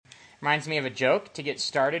Reminds me of a joke to get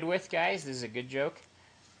started with, guys. This is a good joke.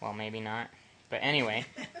 Well, maybe not. But anyway,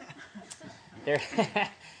 there's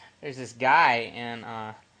this guy, and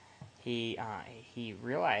he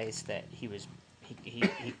realized that he was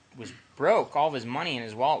broke. All of his money in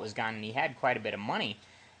his wallet was gone, and he had quite a bit of money.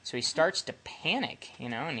 So he starts to panic,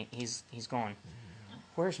 and he's going,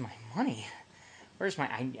 "Where's my money? Where's my?"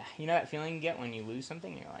 You know that feeling you get when you lose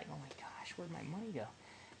something? And you're like, "Oh my gosh, where'd my money go?"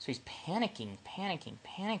 So he's panicking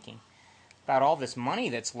about all this money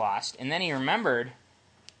that's lost. And then he remembered,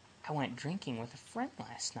 I went drinking with a friend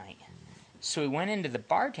last night. So he went into the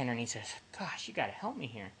bartender and he says, "Gosh, you got to help me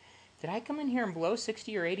here. Did I come in here and blow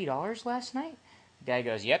 $60 or $80 last night?" The guy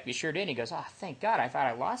goes, "Yep, you sure did." He goes, "Oh, thank God, I thought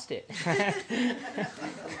I lost it."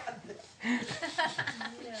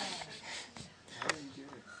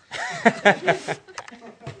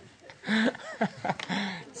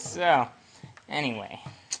 So, anyway.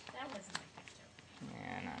 That wasn't a good joke.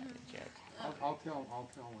 Yeah, not a good joke. I'll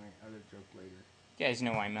tell my other joke later. You guys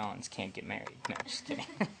know why melons can't get married. No, just kidding.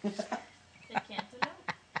 They can't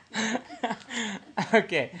know.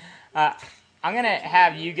 Okay. I'm going to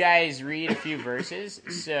have you guys read a few verses,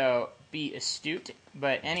 so be astute.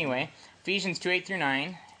 But anyway, Ephesians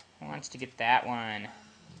 2:8-9. Who wants to get that one?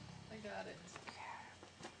 I got it.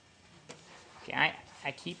 Okay,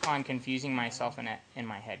 I keep on confusing myself in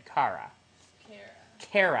my head. Kara.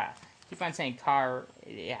 Kara. Keep on saying car.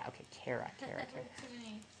 Yeah, okay, Kara. Too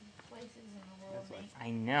many places in the world. That's I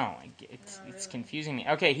know. It's No, really. confusing me.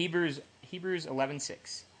 Okay, Hebrews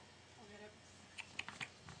 11:6.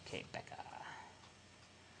 Okay, Becca.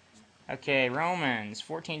 Okay, Romans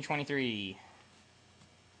 14:23.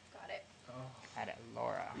 Got it. Got it,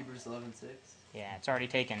 Laura. Hebrews 11:6. Yeah, it's already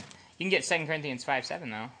taken. You can get 2 Corinthians 5:7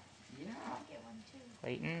 though. Yeah. I'll get one too.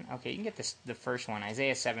 Clayton. Okay, you can get the first one.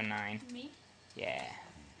 Isaiah 7:9. Me? Yeah.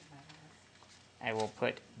 I will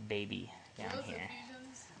put baby down What was here.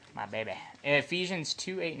 Ephesians? My baby. Ephesians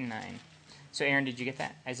 2:8-9. So Aaron, did you get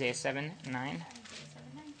that? Isaiah 7:9.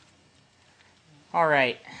 All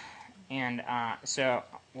right. And so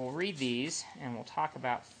we'll read these and we'll talk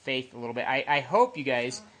about faith a little bit. I hope you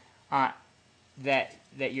guys that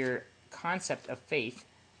your concept of faith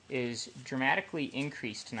is dramatically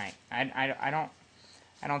increased tonight. I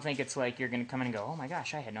don't think it's like you're going to come in and go, "Oh my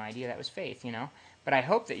gosh, I had no idea that was faith," you know. But I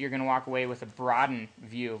hope that you're going to walk away with a broadened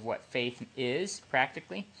view of what faith is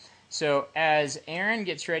practically. So as Aaron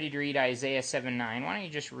gets ready to read Isaiah 7:9, why don't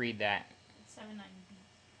you just read that?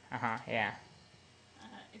 7:9b. Yeah.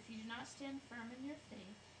 If you do not stand firm in your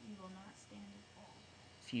faith, you will not stand at all.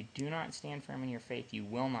 If you do not stand firm in your faith, you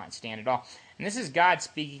will not stand at all. And this is God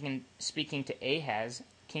speaking to Ahaz,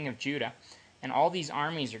 king of Judah, and all these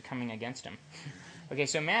armies are coming against him. Okay,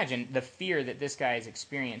 so imagine the fear that this guy is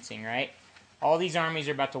experiencing, right? All these armies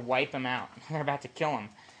are about to wipe him out. They're about to kill him.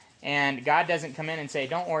 And God doesn't come in and say,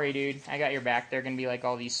 "Don't worry, dude, I got your back." They're going to be like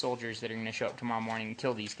all these soldiers that are going to show up tomorrow morning and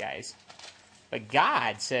kill these guys. But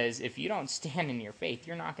God says, if you don't stand in your faith,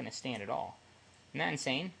 you're not going to stand at all. Isn't that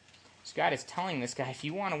insane? So God is telling this guy, if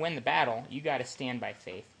you want to win the battle, you got to stand by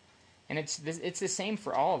faith. And it's the same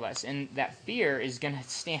for all of us. And that fear is going to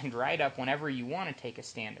stand right up whenever you want to take a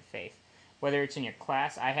stand of faith. Whether it's in your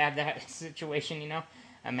class. I had that situation, you know.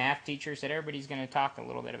 A math teacher said everybody's going to talk a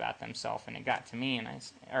little bit about themselves, and it got to me,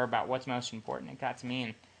 or about what's most important. It got to me,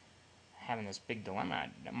 and having this big dilemma: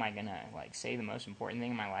 am I going to say the most important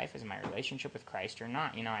thing in my life is my relationship with Christ or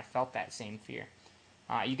not? You know, I felt that same fear.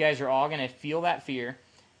 You guys are all going to feel that fear,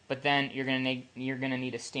 but then you're going to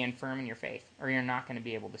need to stand firm in your faith, or you're not going to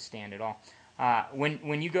be able to stand at all.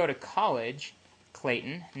 When you go to college,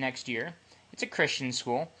 Clayton, next year, it's a Christian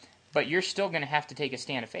school, but you're still going to have to take a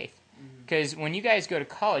stand of faith. Because when you guys go to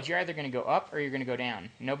college, you're either going to go up or you're going to go down.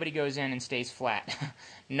 Nobody goes in and stays flat.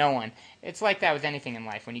 No one. It's like that with anything in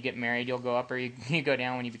life. When you get married, you'll go up or you go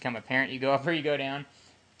down. When you become a parent, you go up or you go down.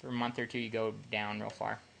 For a month or two, you go down real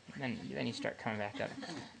far. Then you start coming back up.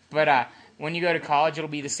 But when you go to college, it'll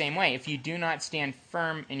be the same way. If you do not stand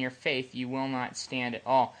firm in your faith, you will not stand at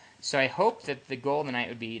all. So I hope that the goal tonight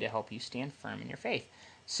would be to help you stand firm in your faith.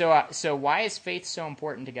 So why is faith so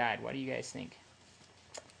important to God? What do you guys think?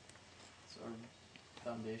 It's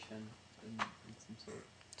our foundation in some sort.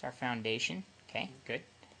 It's our foundation. Okay, good.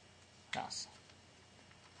 What else?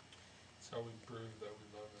 It's how we prove that we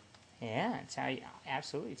love Him. Yeah, it's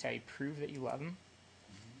how you prove that you love Him.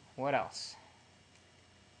 Mm-hmm. What else?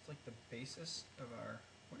 It's like the basis of our.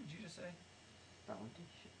 What did you just say?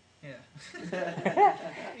 Foundation. Yeah.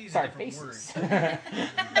 It's our basis. But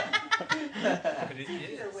it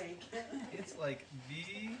is. It's like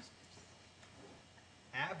the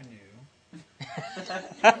avenue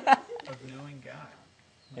of knowing God.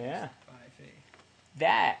 Yeah. By faith.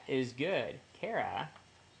 That is good. Kara,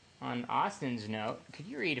 on Austin's note, could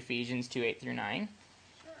you read Ephesians 2:8 through 9?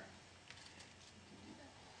 Sure.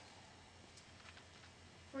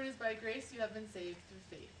 For it is by grace you have been saved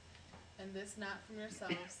through faith, and this not from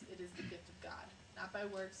yourselves, it is the gift of God, not by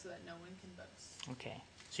works, so that no one can boast. Okay.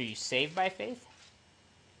 So you saved by faith?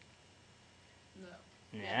 No.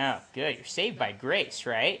 No. Yes. Good. You're saved by grace,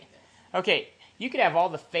 right? Okay. You could have all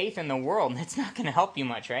the faith in the world, and it's not going to help you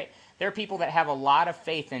much, right? There are people that have a lot of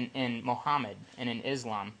faith in Muhammad and in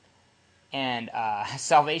Islam, and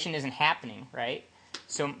salvation isn't happening, right?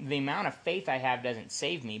 So the amount of faith I have doesn't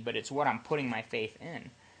save me, but it's what I'm putting my faith in.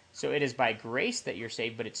 So it is by grace that you're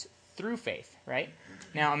saved, but it's through faith, right?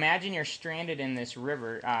 Now imagine you're stranded in this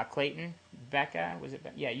river. Clayton, Becca, was it?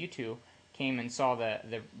 Yeah, you two came and saw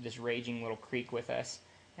this raging little creek with us.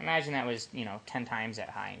 Imagine that was 10 times that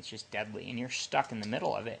high, and it's just deadly, and you're stuck in the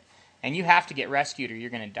middle of it, and you have to get rescued or you're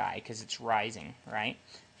going to die because it's rising, right?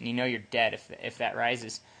 And you know you're dead if that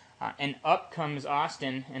rises. And up comes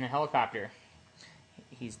Austin in a helicopter.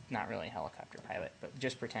 He's not really a helicopter pilot, but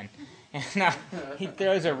just pretend. And now he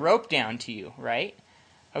throws a rope down to you, right?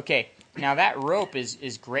 Okay, now that rope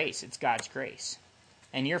is grace. It's God's grace.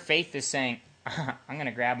 And your faith is saying, I'm going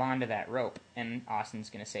to grab onto that rope, and Austin's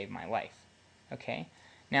going to save my life. Okay?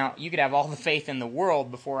 Now, you could have all the faith in the world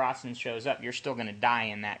before Austin shows up. You're still going to die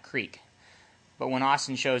in that creek. But when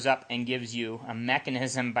Austin shows up and gives you a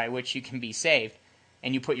mechanism by which you can be saved,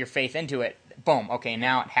 and you put your faith into it, boom, okay,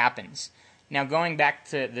 now it happens. Now, going back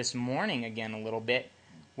to this morning again a little bit,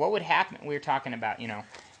 what would happen? We were talking about,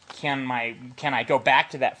 can I go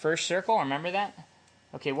back to that first circle? Remember that?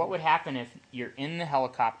 Okay, what would happen if you're in the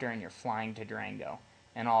helicopter and you're flying to Durango,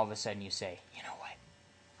 and all of a sudden you say, you know what?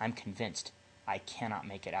 I'm convinced I cannot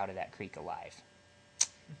make it out of that creek alive.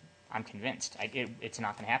 I'm convinced. It's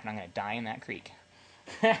not going to happen. I'm going to die in that creek.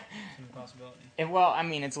 It's an impossibility.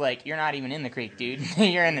 It's like you're not even in the creek, dude.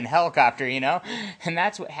 You're in the helicopter, And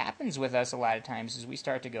that's what happens with us a lot of times is we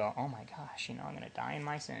start to go, oh my gosh, I'm going to die in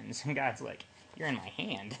my sins. And God's like, you're in my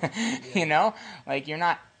hand, Like you're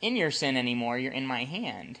not in your sin anymore. You're in my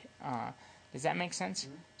hand. Does that make sense?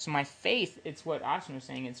 Mm-hmm. So my faith, it's what Austin was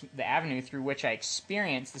saying. It's the avenue through which I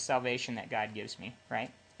experience the salvation that God gives me,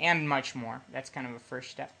 right? And much more. That's kind of a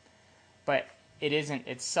first step. But it isn't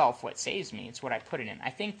itself what saves me. It's what I put it in. I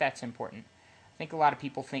think that's important. I think a lot of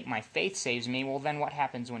people think my faith saves me. Well, then what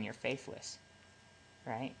happens when you're faithless?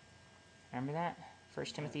 Right? Remember that? 1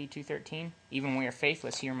 Timothy 2:13. Even when you're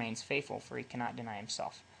faithless, he remains faithful, for he cannot deny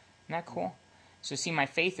himself. Isn't that cool? So see, my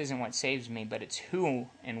faith isn't what saves me, but it's who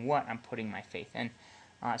and what I'm putting my faith in.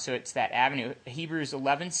 So it's that avenue. Hebrews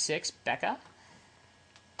 11:6. Becca,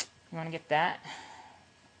 you want to get that?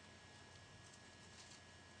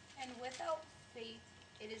 And without faith,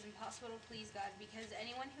 it is impossible to please God, because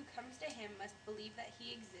anyone who comes to him must believe that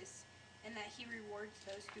he exists and that he rewards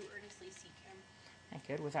those who earnestly seek him.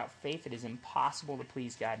 Good. Without faith, it is impossible to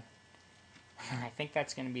please God. I think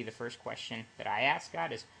that's going to be the first question that I ask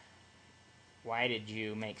God is, why did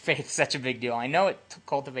you make faith such a big deal? I know it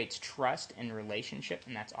cultivates trust and relationship,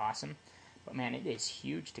 and that's awesome. But man, it is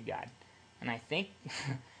huge to God. And I think,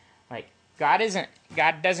 God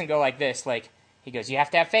doesn't go like this. He goes, you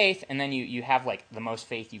have to have faith, and then you have the most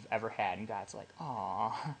faith you've ever had. And God's like,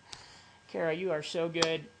 aw, Kara, you are so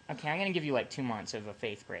good. Okay, I'm going to give you 2 months of a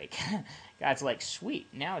faith break. God's like, sweet.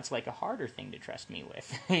 Now it's a harder thing to trust me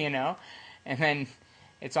with, And then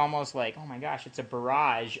it's almost like, oh my gosh, it's a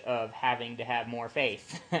barrage of having to have more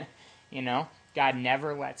faith, God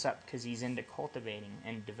never lets up because he's into cultivating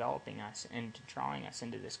and developing us and drawing us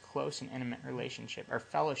into this close and intimate relationship or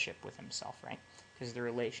fellowship with himself, right? Because the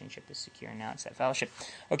relationship is secure. Now it's that fellowship.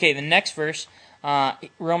 Okay, the next verse,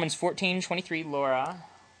 Romans 14:23, Laura.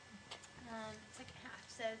 Second half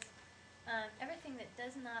says, everything that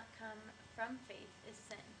does not come from faith is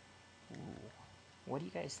sin. Ooh. What do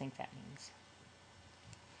you guys think that means?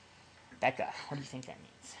 Becca, what do you think that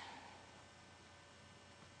means?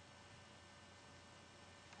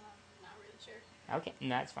 Not really sure. Okay, no,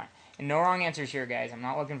 that's fine. And no wrong answers here, guys. I'm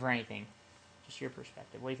not looking for anything. Just your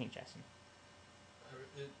perspective. What do you think, Justin?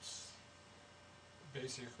 It's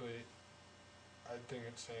basically, I think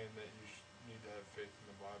it's saying that you need to have faith in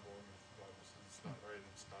the Bible, and if the Bible says it's not right,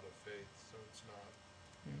 it's not a faith, so it's not,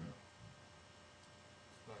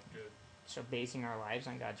 it's not good. So basing our lives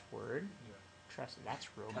on God's word, Yeah. trust, that's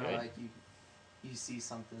real Kind good. of like you see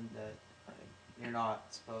something that you're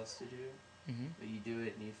not supposed to do, but you do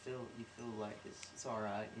it and you feel like it's all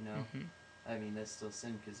right, I mean, that's still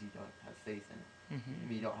sin because you don't have faith in it. I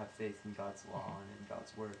mean, you don't have faith in God's law and in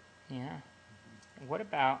God's word. Yeah. What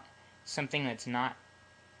about something that's not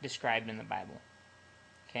described in the Bible?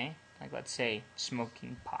 Okay? Like, let's say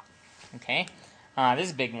smoking pot. Okay? This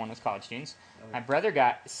is a big one with college students. My brother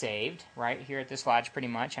got saved right here at this lodge pretty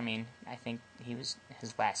much. I mean, I think his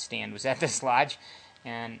last stand was at this lodge.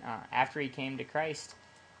 And after he came to Christ,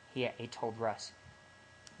 he told Russ,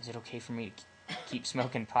 is it okay for me to keep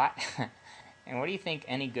smoking pot? And what do you think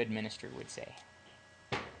any good minister would say?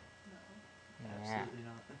 No. Yeah. Absolutely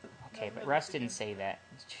not. Okay, but Russ didn't say that.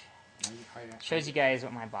 Shows you guys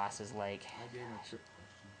what my boss is like.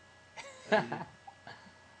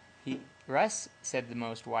 Russ said the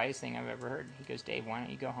most wise thing I've ever heard. He goes, Dave, why don't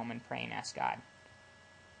you go home and pray and ask God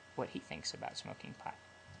what he thinks about smoking pot?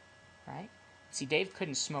 Right? See, Dave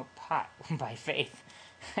couldn't smoke pot by faith.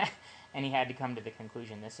 And he had to come to the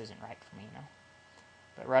conclusion, this isn't right for me,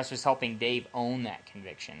 But Russ was helping Dave own that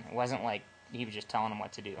conviction. It wasn't like he was just telling him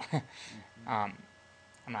what to do. I'm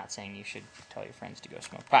not saying you should tell your friends to go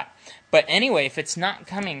smoke pot. But anyway, if it's not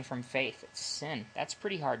coming from faith, it's sin. That's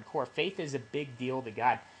pretty hardcore. Faith is a big deal to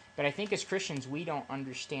God. But I think as Christians, we don't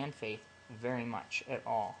understand faith very much at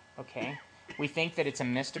all. Okay? We think that it's a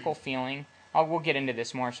mystical feeling. We'll get into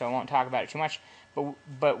this more, so I won't talk about it too much.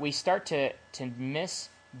 But we start to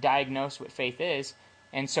misdiagnose what faith is.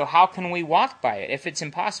 And so how can we walk by it? If it's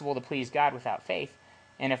impossible to please God without faith,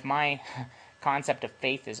 and if my concept of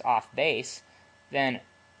faith is off base, then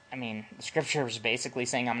the Scripture is basically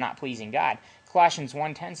saying I'm not pleasing God. Colossians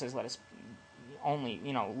 1:10 says, let us only,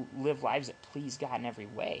 live lives that please God in every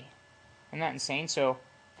way. Isn't that insane? So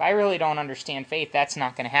if I really don't understand faith, that's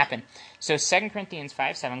not going to happen. So 2 Corinthians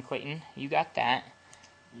 5:7, Clayton, you got that.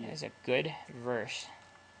 Yeah. That is a good verse.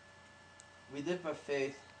 We live by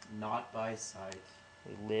faith, not by sight.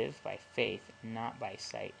 We live by faith, not by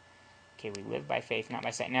sight. Okay, we live by faith, not by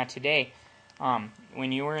sight. Now today,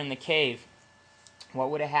 when you were in the cave, what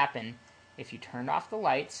would have happened if you turned off the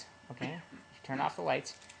lights, okay? If you turned off the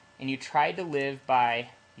lights, and you tried to live by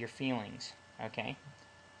your feelings, okay?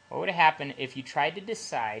 What would have happened if you tried to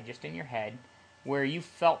decide, just in your head, where you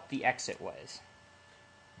felt the exit was?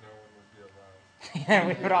 No one would be alive. Yeah,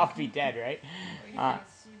 we would all be dead, right? Or you'd have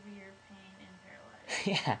severe pain and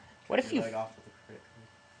paralyzed. Yeah. What if you... Leg off with a credit card.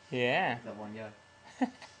 Yeah. That one, yeah.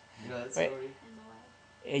 You know that Wait. story? In the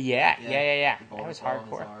lab. Yeah. The That bullet was ball in his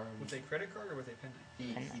hardcore. arm. With a credit card or with a penknife?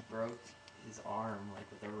 He broke his arm like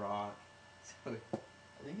with a rock. So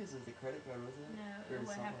I think it was with the credit card, wasn't it? No, Or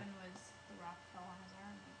what something. happened was the rock fell on his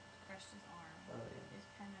arm and crushed his arm. Oh, yeah. His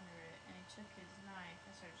pen under it, and he took his knife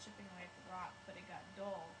and started chipping away at the rock, but it got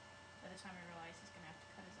dull. By the time he realized he's gonna have to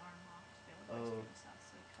cut his arm off to be able to rescue himself,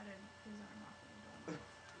 so he cut his arm off with a dull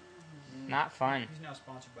knife. Not fun. He's now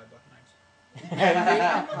sponsored by Buck Knives.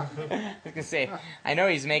 I was gonna say, I know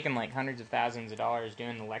he's making like hundreds of thousands of dollars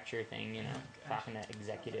doing the lecture thing, talking to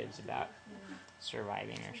executives about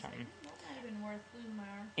surviving or something. That might have been worth losing my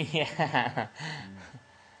arm. Yeah.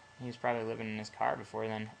 He was probably living in his car before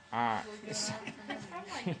then. It's from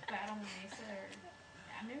like Battle Mesa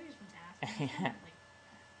or maybe he's from Aspen. Yeah. Like,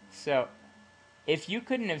 So, if you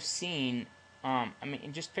couldn't have seen,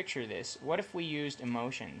 just picture this. What if we used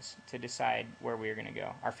emotions to decide where we were going to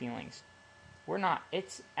go? Our feelings. We're not.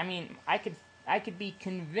 I could be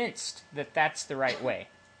convinced that that's the right way.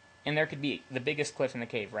 And there could be the biggest cliff in the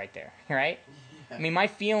cave right there, right? My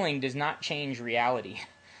feeling does not change reality.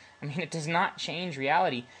 It does not change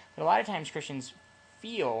reality. But a lot of times Christians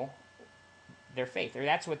feel their faith, or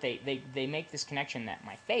that's what they make this connection that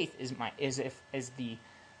my faith is the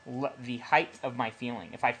height of my feeling.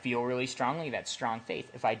 If I feel really strongly, that's strong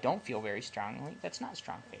faith. If I don't feel very strongly, that's not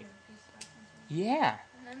strong faith. Yeah.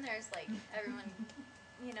 And then there's like everyone,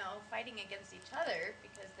 fighting against each other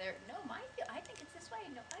because they're I think it's this way.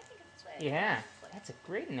 No, I think it's this way. Yeah, It's like, that's a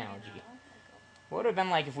great analogy. like, What would have been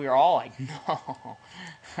like if we were all like, no,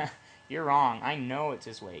 you're wrong. I know it's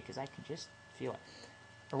this way because I can just feel it.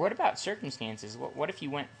 Or what about circumstances? What if you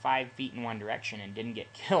went 5 feet in one direction and didn't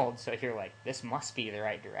get killed, so you're like, this must be the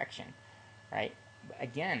right direction, right? But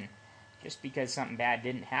again, just because something bad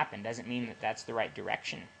didn't happen doesn't mean that that's the right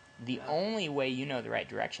direction. The only way you know the right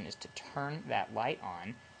direction is to turn that light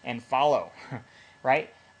on and follow,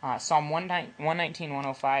 right? Psalm 119,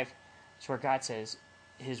 105 is where God says,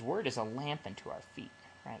 His word is a lamp unto our feet,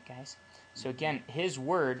 right, guys? So again, His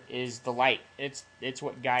word is the light. It's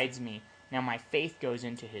what guides me. Now my faith goes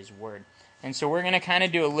into His word. And so we're going to kind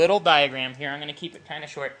of do a little diagram here. I'm going to keep it kind of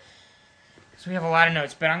short. So we have a lot of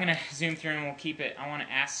notes, but I'm going to zoom through and we'll keep it. I want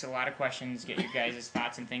to ask a lot of questions, get your guys'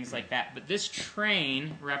 thoughts and things like that. But this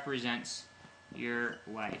train represents your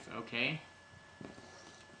life, okay?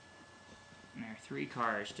 And there are 3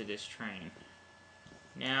 cars to this train.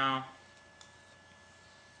 Now,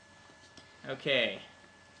 okay.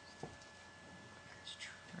 This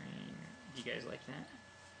train, do you guys like that?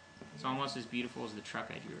 It's almost as beautiful as the truck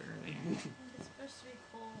I drew earlier. It's supposed to be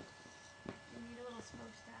cold. You need a little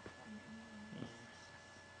smokestack on your knee.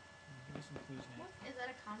 Give me some clues, Nate. What? Is that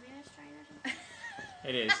a communist train or something?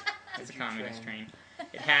 It is. It's a communist train.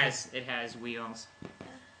 It has wheels.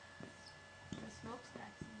 The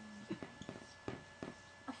smokestack's in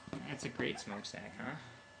the That's a great smokestack,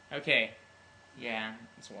 huh? Okay. Yeah,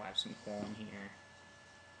 so we'll have some coal in here.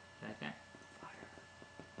 Like that? Fire.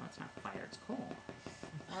 No, it's not fire, it's coal.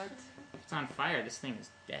 What? If it's on fire, this thing is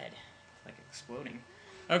dead. It's like exploding.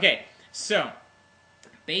 Okay, so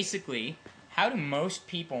basically, how do most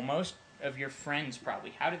people, most of your friends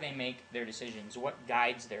probably, how do they make their decisions? What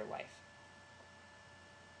guides their life?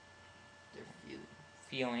 Their feelings.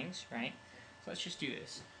 Feelings, right? So let's just do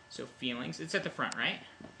this. So feelings, it's at the front, right?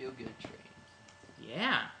 Feel good train.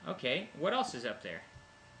 Yeah, okay. What else is up there?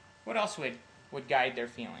 What else would guide their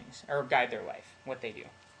feelings, or guide their life, what they do?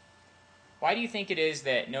 Why do you think it is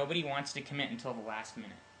that nobody wants to commit until the last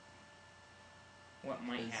minute? What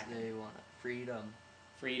might Because happen? they want freedom.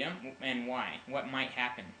 Freedom, and why? What might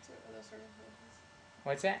happen? Other circumstances.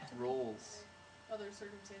 What's that? Roles. Other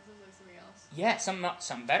circumstances, like something else. Yeah,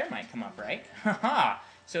 some better might come up, right? Haha.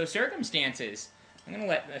 So circumstances. I'm going to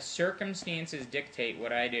let the circumstances dictate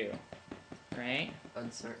what I do. Right?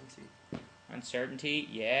 Uncertainty. Uncertainty,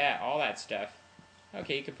 yeah, all that stuff.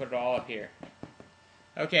 Okay, you could put it all up here.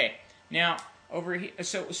 Okay, now over here.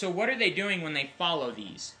 So what are they doing when they follow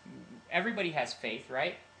these? Everybody has faith,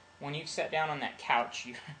 right? When you sat down on that couch,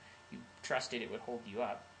 you trusted it would hold you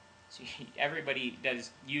up. So everybody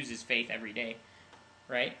uses faith every day,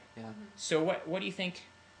 right? Yeah. So what do you think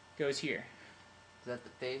goes here? Is that the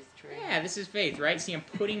faith train? Yeah, this is faith, right? See, I'm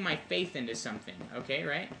putting my faith into something, okay,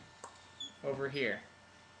 right? Over here.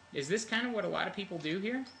 Is this kind of what a lot of people do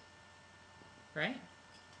here? Right?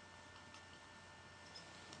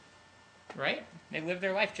 Right? They live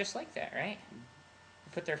their life just like that, right?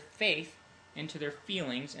 They put their faith into their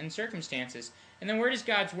feelings and circumstances. And then where does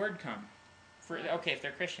God's word come? Okay, if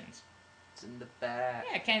they're Christians. It's in the back.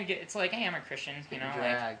 Yeah, kind of it's like, hey, I'm a Christian, you know, like,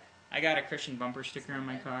 Drag. I got a Christian bumper sticker on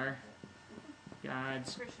my car.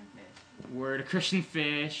 God's Christian fish. word, a Christian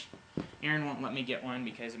fish. Aaron won't let me get one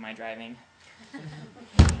because of my driving.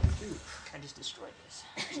 I just destroyed this.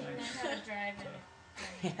 You learn how to drive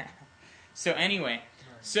and Yeah. So anyway,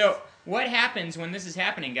 so what happens when this is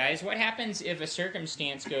happening, guys? What happens if a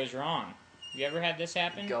circumstance goes wrong? Have you ever had this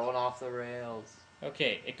happen? Going off the rails.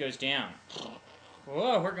 Okay, it goes down.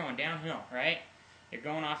 Whoa, we're going downhill, right? You're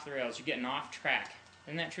going off the rails. You're getting off track.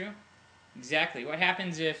 Isn't that true? Exactly. What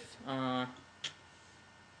happens if, like,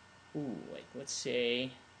 let's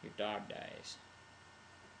say your dog dies?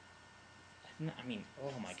 I mean,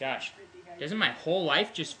 oh my gosh. Doesn't my whole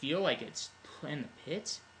life just feel like it's in the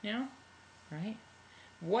pits now? Right?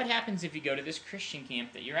 What happens if you go to this Christian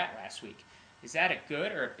camp that you're at last week? Is that a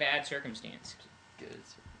good or a bad circumstance? Good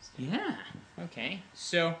circumstance. Yeah. Okay.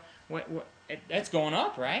 So, that's going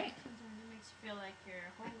up, right? sometimes it makes you feel like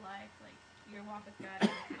your whole life, like your walk with God is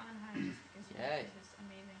on high just because you Yeah. have this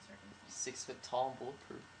amazing circumstance. 6 foot tall and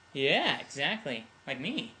bulletproof. Yeah, exactly. Like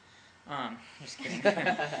me. Just kidding.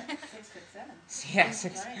 6'7". Yeah,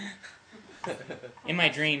 6. In my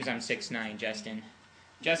dreams, I'm 6'9", Justin.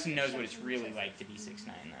 Justin knows what it's really like to be 6'9",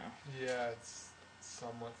 though. Yeah, it's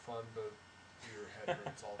somewhat fun, but your head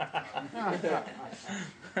hurts all the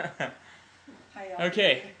time.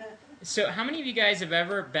 Okay. So, how many of you guys have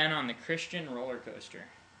ever been on the Christian roller coaster?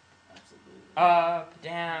 Absolutely. Up,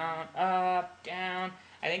 down.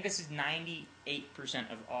 I think this is 98%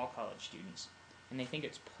 of all college students. And they think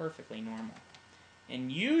it's perfectly normal.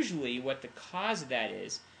 And usually what the cause of that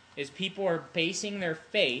is people are basing their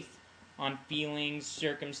faith on feelings,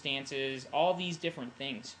 circumstances, all these different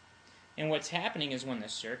things. And what's happening is when the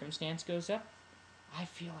circumstance goes up, I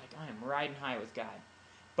feel like I am riding high with God.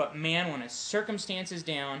 But man, when a circumstance is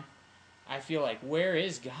down, I feel like, where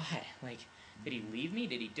is God? Like, did he leave me?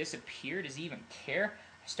 Did he disappear? Does he even care?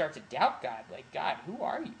 I start to doubt God. Like, God, who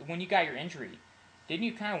are you? When you got your injury, didn't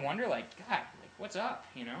you kind of wonder, like, God, like, what's up,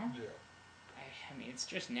 you know? Yeah. I mean, it's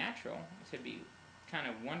just natural to be kind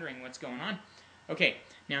of wondering what's going on. Okay,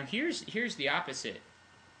 now here's the opposite.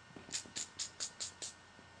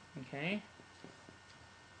 Okay?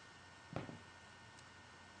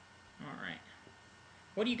 Alright.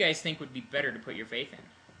 What do you guys think would be better to put your faith in?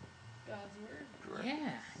 God's word. Correct.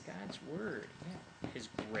 Yeah, God's word. Yeah. His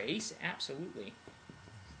grace, absolutely.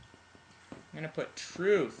 I'm going to put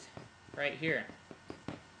truth right here.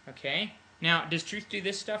 Okay? Now, does truth do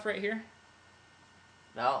this stuff right here?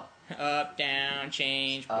 No. Up, down,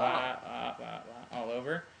 change, blah, blah, blah, blah, all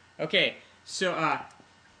over. Okay, so It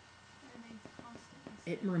remains constant.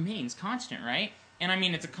 it remains constant, right? And I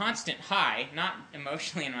mean, it's a constant high, not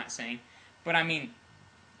emotionally, I'm not saying, but I mean,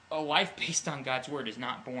 a life based on God's Word is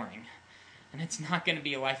not boring. And it's not going to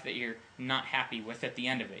be a life that you're not happy with at the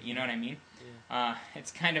end of it. You know what I mean? Yeah.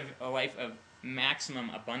 It's kind of a life of maximum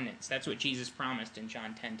abundance. That's what Jesus promised in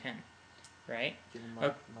John 10:10, right? Giving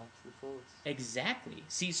life to the fullest. Exactly.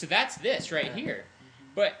 See, so that's this right here. Mm-hmm.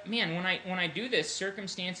 But man, when I do this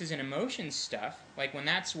circumstances and emotions stuff, like when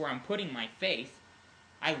that's where I'm putting my faith,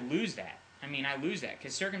 I lose that. I lose that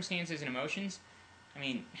because circumstances and emotions. I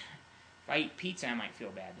mean, if I eat pizza, I might feel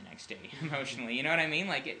bad the next day emotionally. You know what I mean?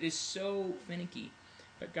 Like, it is so finicky.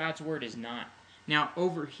 But God's Word is not. Now,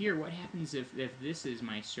 over here, what happens if this is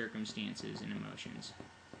my circumstances and emotions?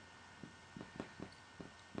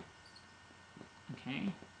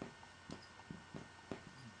 Okay.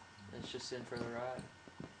 It's just in for the ride.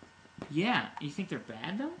 Yeah. You think they're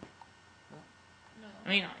bad, though? No. I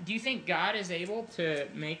mean, do you think God is able to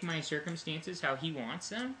make my circumstances how He wants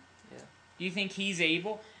them? Yeah. Do you think He's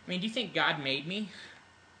able? I mean, do you think God made me?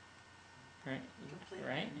 Right?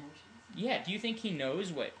 Right? Yeah. Do you think He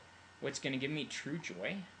knows what's going to give me true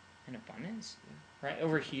joy and abundance? Yeah. Right?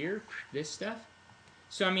 Over here, this stuff.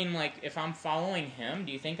 So, I mean, like, if I'm following Him,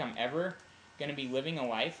 do you think I'm ever going to be living a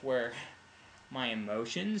life where my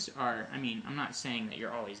emotions are... I mean, I'm not saying that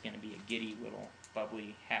you're always going to be a giddy, little,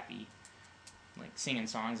 bubbly, happy, like, singing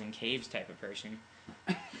songs in caves type of person.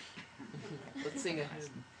 Let's sing it.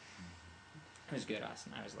 It was good,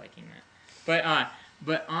 Austin. I was liking that.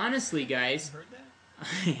 But honestly, guys... You heard that?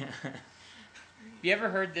 Yeah. Have you ever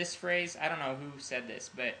heard this phrase? I don't know who said this,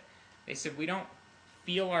 but they said we don't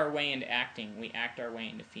feel our way into acting, we act our way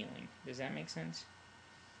into feeling. Does that make sense?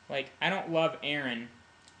 Like, I don't love Aaron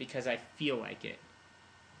because I feel like it.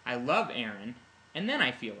 I love Aaron, and then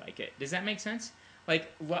I feel like it. Does that make sense?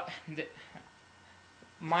 Like,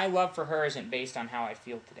 my love for her isn't based on how I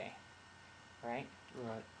feel today, right?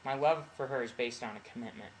 Right. My love for her is based on a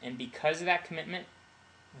commitment. And because of that commitment,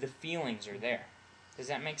 the feelings are there. Does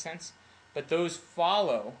that make sense? But those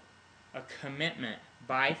follow a commitment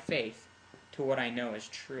by faith to what I know is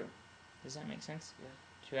true. Does that make sense?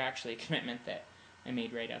 Yeah. To actually a commitment that I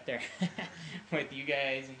made right out there with you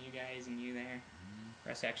guys and you there.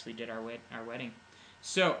 Russ actually did our wedding.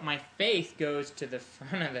 So my faith goes to the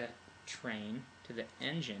front of the train, to the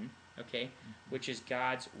engine, okay, which is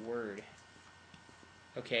God's Word.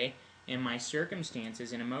 Okay, and my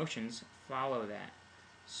circumstances and emotions follow that.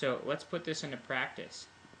 So let's put this into practice.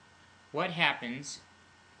 What happens,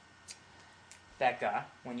 Becca,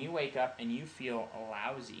 when you wake up and you feel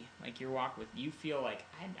lousy, like you feel like,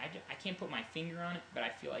 I can't put my finger on it, but I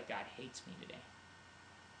feel like God hates me today?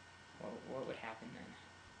 What would happen then?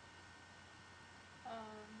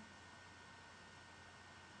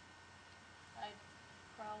 I'd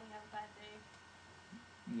probably have a bad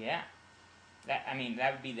day. Yeah.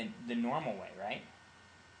 That would be the normal way, right?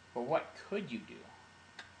 But what could you do?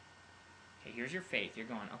 Okay, here's your faith. You're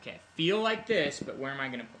going, okay, I feel like this, but where am I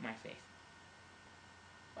going to put my faith?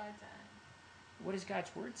 By that. What does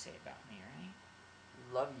God's Word say about me,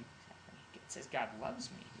 right? Love you. Exactly. It says God loves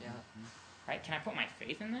me. Yeah. Right? Can I put my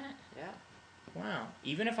faith in that? Yeah. Wow.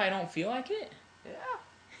 Even if I don't feel like it?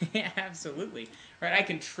 Yeah. Yeah, absolutely. Right? I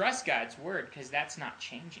can trust God's Word because that's not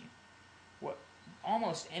changing.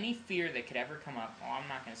 Almost any fear that could ever come up, well, I'm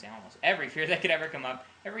not going to say almost, every fear that could ever come up,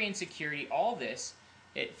 every insecurity, all this,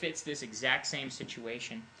 it fits this exact same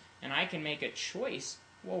situation. And I can make a choice,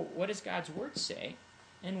 well, what does God's Word say?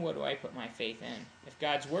 And what do I put my faith in? If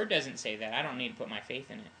God's Word doesn't say that, I don't need to put my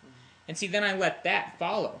faith in it. And see, then I let that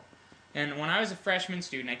follow. And when I was a freshman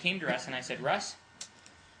student, I came to Russ and I said, Russ,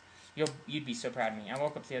 you'd be so proud of me. I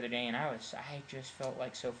woke up the other day and I just felt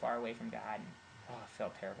like so far away from God. And, it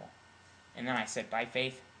felt terrible. And then I said, by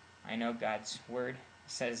faith, I know God's Word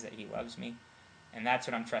says that He loves me, and that's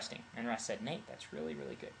what I'm trusting. And Russ said, Nate, that's really,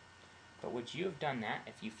 really good. But would you have done that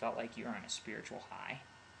if you felt like you were on a spiritual high?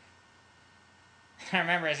 I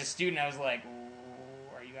remember as a student, I was like,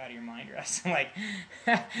 are you out of your mind, Russ? Like,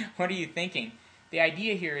 what are you thinking? The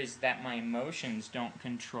idea here is that my emotions don't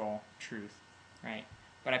control truth, right?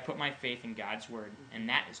 But I put my faith in God's Word, and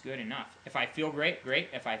that is good enough. If I feel great, great.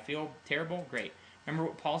 If I feel terrible, great. Remember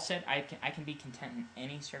what Paul said? I can be content in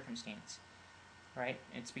any circumstance, right?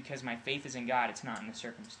 It's because my faith is in God. It's not in the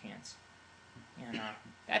circumstance. And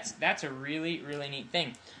that's a really, really neat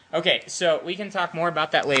thing. Okay, so we can talk more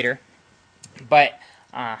about that later, but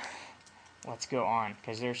let's go on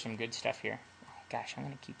because there's some good stuff here. Oh, gosh, I'm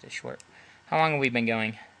going to keep this short. How long have we been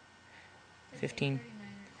going? 15?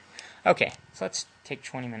 Okay, so let's take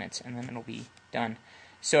 20 minutes and then it'll be done.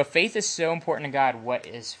 So if faith is so important to God, what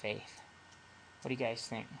is faith? What do you guys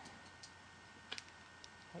think?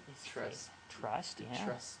 What is Trust. faith? Trust, yeah.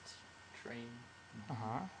 Trust train.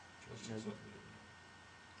 Uh-huh. Trust You know, in something.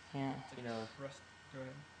 Yeah. You know, Trust. Go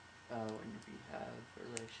ahead. when we have a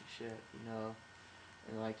relationship, you know,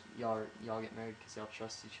 and like y'all get married because y'all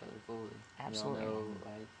trust each other fully. Absolutely. Y'all know,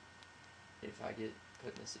 like, if I get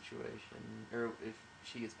put in a situation, or if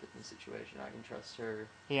she gets put in a situation, I can trust her.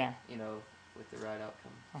 Yeah. You know, with the right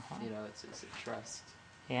outcome. Uh-huh. You know, it's a trust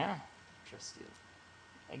Yeah. deal.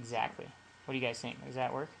 Exactly. What do you guys think? Does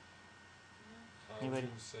that work? I was Anybody?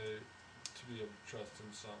 going to say to be able to trust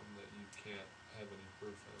in something that you can't have any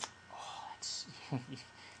proof of. Oh, that's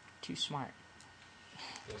too smart.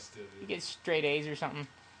 That's the You idea. get straight A's or something?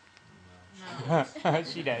 No.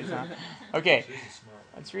 She does, huh? Okay. She's a smart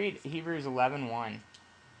one. Let's read Hebrews 11:1.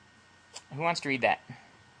 Who wants to read that?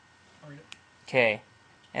 I'll read it. Okay.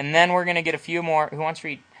 And then we're going to get a few more. Who wants to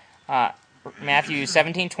read Matthew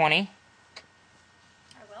 17:20?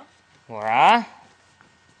 I will. Laura.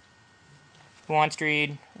 Who wants to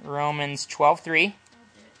read Romans 12:3?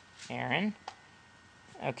 Aaron.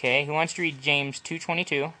 Okay. Who wants to read James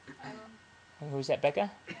 2:22? Who's that,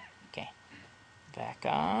 Becca? Okay.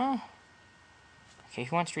 Becca. Okay,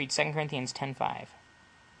 who wants to read 2 Corinthians 10:5? I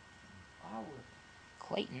would.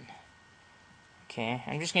 Clayton. Okay,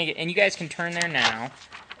 I'm just going to get... And you guys can turn there now.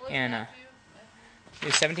 And, Matthew?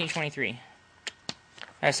 It's 17:23.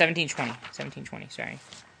 17:20. 17:20, sorry.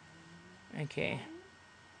 Okay.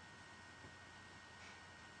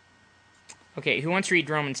 Okay, who wants to read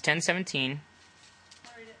Romans 10:17?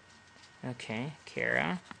 I'll read it. Okay,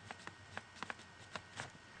 Kara.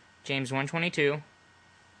 James 1:22.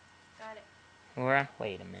 Got it. Laura,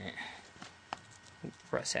 wait a minute.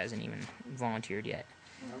 Russ hasn't even volunteered yet.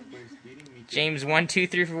 Everybody's beating me. James 1, 2,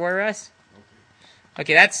 3, 4, Russ?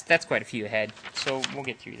 Okay, that's quite a few ahead. So we'll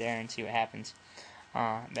get through there and see what happens.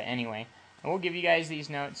 But anyway, we'll give you guys these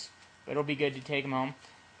notes. But it'll be good to take them home.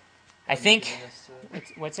 I think...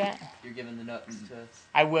 What's that? You're giving the notes to us.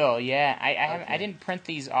 I will, yeah. I Okay. didn't print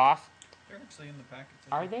these off. They're actually in the packets.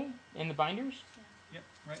 Are they? In the binders? Yep,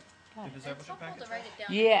 right. Got The it. It's discipleship helpful packets. to write it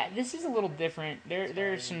down. Yeah, this is a little different.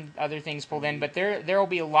 There are some other things pulled in, but there will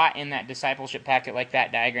be a lot in that discipleship packet, like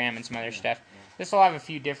that diagram and some other stuff. This will have a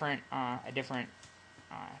few different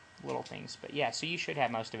little things, but yeah. So you should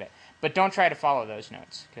have most of it, but don't try to follow those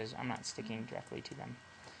notes because I'm not sticking directly to them.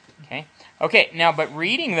 Okay. Okay. Now, but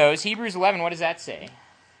reading those, Hebrews 11. What does that say?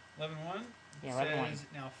 11:1 Yeah, 11:1. says,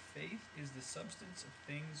 "Now faith is the substance of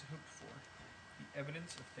things hoped for, the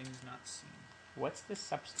evidence of things not seen." What's the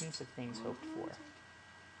substance of things hoped for?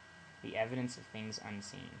 The evidence of things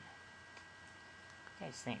unseen. What do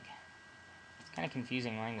you guys think? It's kind of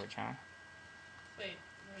confusing language, huh? Wait,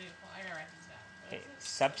 I gotta write this down. What Okay, is it?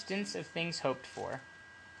 substance of things hoped for,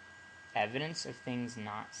 evidence of things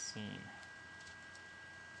not seen.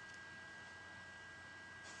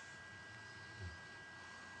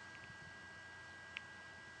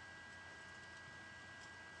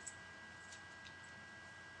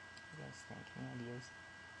 What do you guys think? Any ideas?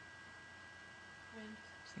 Wind.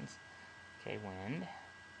 Since, okay, wind.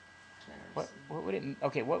 What would it?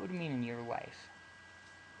 Okay, what would it mean in your life?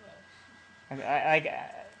 What?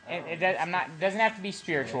 I'm not. It doesn't have to be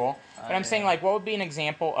spiritual, but I'm saying like, what would be an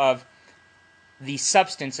example of the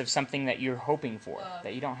substance of something that you're hoping for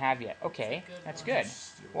that you don't have yet? Okay, that's good.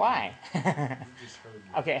 Why? You just heard me.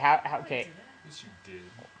 Okay, how? Okay, Yes, you did.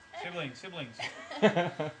 Siblings.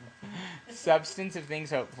 substance of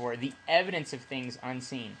things hoped for, the evidence of things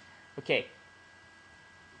unseen. Okay,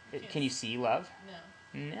 can you see love?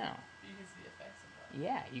 No. No. You can see the effects of love.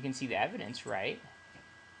 Yeah, you can see the evidence, right?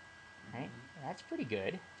 Right? That's pretty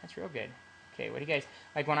good. That's real good. Okay, what do you guys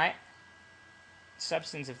like when I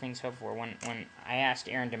substance of things hoped for? When I asked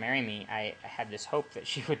Erin to marry me, I had this hope that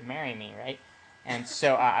she would marry me, right? And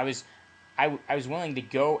so I was willing to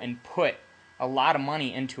go and put a lot of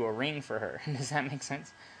money into a ring for her. Does that make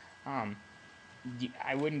sense? I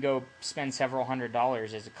wouldn't go spend several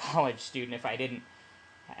 $100s as a college student if I didn't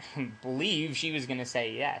believe she was going to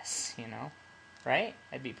say yes, you know? Right?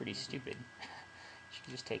 That'd be pretty stupid. She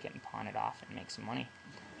could just take it and pawn it off and make some money.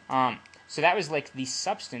 So that was like the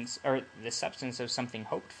substance of something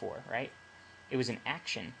hoped for, right? It was an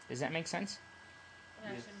action. Does that make sense?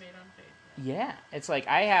 An action made on faith. Yeah. It's like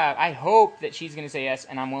I hope that she's going to say yes,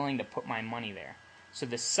 and I'm willing to put my money there. So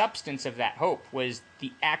the substance of that hope was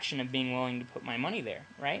the action of being willing to put my money there,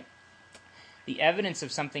 right? The evidence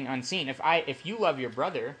of something unseen. If you love your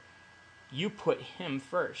brother, you put him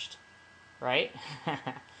first, right?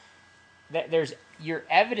 You're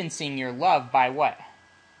evidencing your love by what?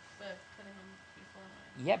 But putting him before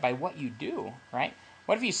mine. Yeah, by what you do, right?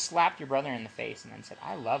 What if you slapped your brother in the face and then said,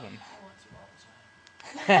 "I love him"? I want to all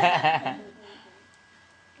the time.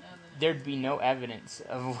 there'd be no evidence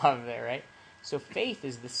of love there, right? So faith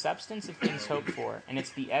is the substance of things hoped for, and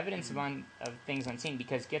it's the evidence of things unseen.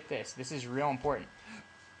 Because get this is real important.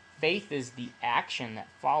 Faith is the action that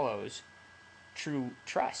follows true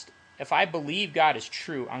trust. If I believe God is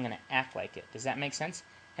true, I'm going to act like it. Does that make sense?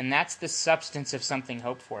 And that's the substance of something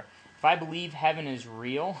hoped for. If I believe heaven is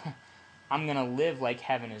real, I'm going to live like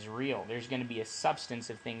heaven is real. There's going to be a substance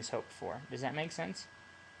of things hoped for. Does that make sense?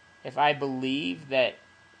 If I believe that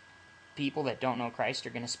people that don't know Christ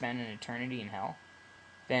are going to spend an eternity in hell,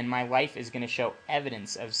 then my life is going to show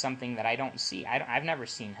evidence of something that I don't see. I've never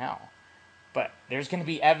seen hell. But there's going to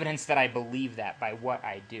be evidence that I believe that by what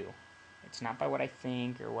I do. It's not by what I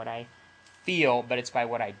think or what I feel, but it's by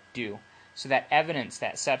what I do. So that evidence,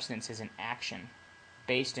 that substance, is an action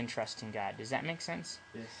based in trust in God. Does that make sense?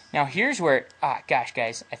 Yes. Now here's where, gosh,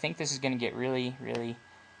 guys, I think this is going to get really, really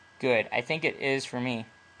good. I think it is for me.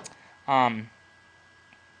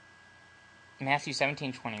 Matthew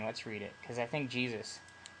 17:20. Let's read it, because I think Jesus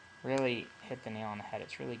really hit the nail on the head.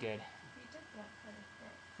 It's really good. You did that quite a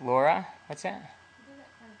bit. Laura, what's that? You did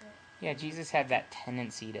that quite a bit. Yeah, Jesus had that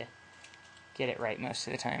tendency to get it right most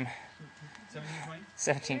of the time. 17:20.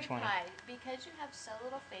 17:20. Because you have so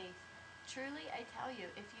little faith, truly I tell you,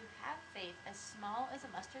 if you have faith as small as a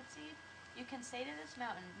mustard seed, you can say to this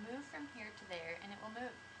mountain, move from here to there, and it will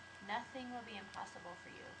move. Nothing will be impossible for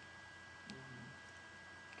you.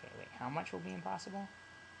 Okay, wait, how much will be impossible?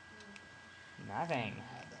 Nothing.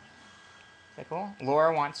 Is that cool?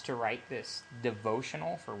 Laura wants to write this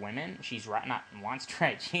devotional for women. She's not wants to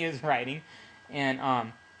write. She is writing,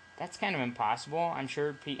 and that's kind of impossible. I'm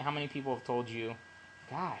sure. How many people have told you,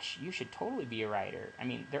 "Gosh, you should totally be a writer"? I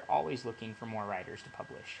mean, they're always looking for more writers to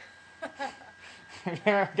publish. Have you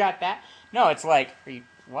ever got that? No, it's like, are you,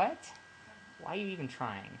 what? Why are you even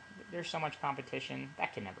trying? There's so much competition.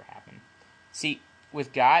 That can never happen. See,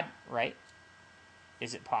 with God, right?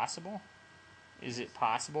 Is it possible? Is it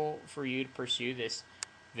possible for you to pursue this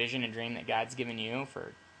vision and dream that God's given you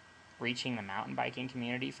for reaching the mountain biking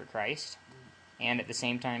community for Christ, and at the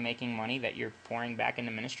same time making money that you're pouring back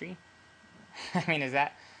into ministry? I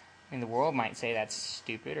mean, the world might say that's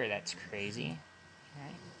stupid or that's crazy,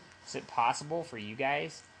 right? Is it possible for you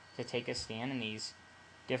guys to take a stand in these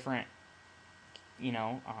different,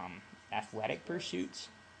 athletic pursuits,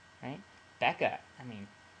 right? Becca, I mean,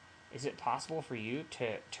 is it possible for you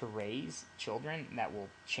to raise children that will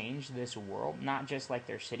change this world, not just like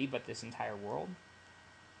their city, but this entire world?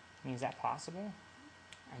 I mean, is that possible?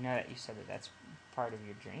 I know that you said that that's part of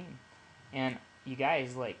your dream. And you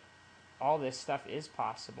guys, like, all this stuff is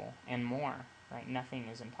possible and more, right? Nothing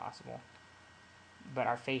is impossible. But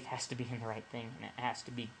our faith has to be in the right thing, and it has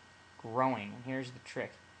to be growing. And here's the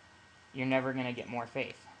trick. You're never going to get more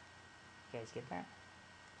faith. You guys get that?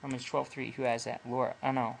 Romans 12:3. Who has that? Laura.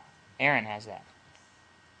 Oh, no. Aaron has that.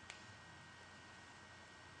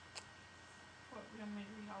 What, we don't need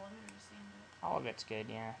to read all of it or just the end of it? All of it's good,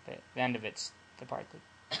 yeah. But the end of it's the part that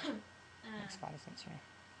makes a lot of sense here.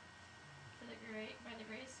 By the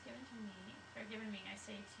grace given me, I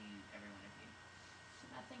say to every one of you, do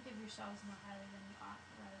not think of yourselves more highly than you ought,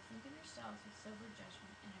 but rather think of yourselves with sober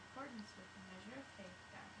judgment in accordance with the measure of faith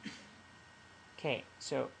God has given you. Okay,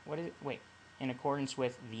 so what is it? Wait. In accordance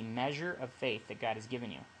with the measure of faith that God has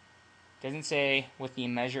given you. It doesn't say with the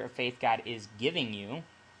measure of faith God is giving you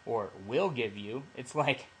or will give you. It's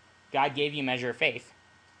like God gave you a measure of faith.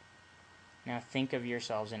 Now think of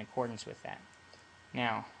yourselves in accordance with that.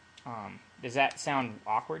 Now, does that sound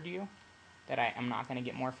awkward to you? That I'm not going to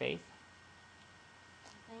get more faith?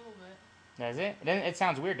 A little bit. Does it? It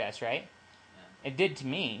sounds weird to us, right? Yeah. It did to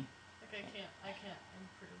me. Like I can't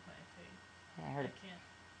improve my faith. I heard it. I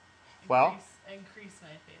can't increase my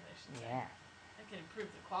faith, I should say. Yeah. I can improve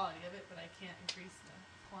the quality of it, but I can't increase the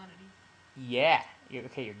quantity. Yeah. You're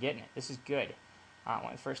getting it. This is good.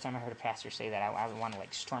 The first time I heard a pastor say that, I would want to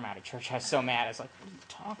storm out of church. I was so mad. I was like, what are you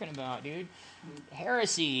talking about, dude?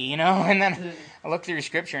 Heresy, And then I looked through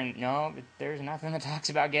Scripture, and no, there's nothing that talks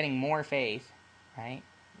about getting more faith, right?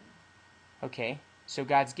 Okay, so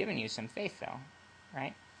God's given you some faith, though,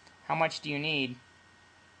 right? How much do you need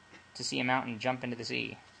to see a mountain jump into the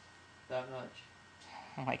sea? That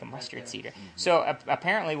much. Like a mustard seed. So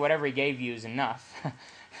apparently whatever he gave you is enough,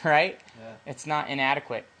 right? Yeah. It's not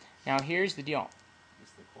inadequate. Now here's the deal.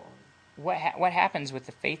 It's the quality. What happens with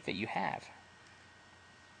the faith that you have?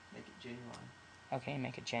 Make it genuine. Okay,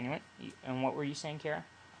 make it genuine. And what were you saying, Kara?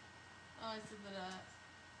 Oh, I said that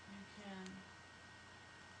you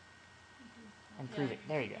can improve it.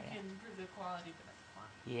 There you go. You can improve the quality, but not the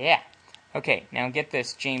quantity. Yeah. Okay, now get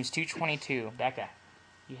this. James 2:22. Becca,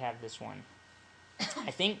 you have this one.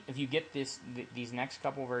 I think if you get these next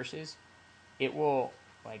couple verses, it will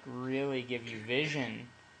like really give you vision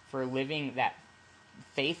for living that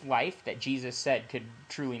faith life that Jesus said could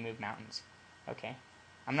truly move mountains. Okay?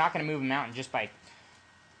 I'm not going to move a mountain just by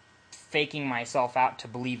faking myself out to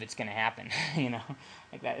believe it's going to happen.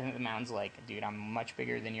 Like that. The mountain's like, dude, I'm much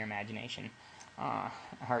bigger than your imagination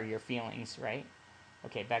or your feelings, right?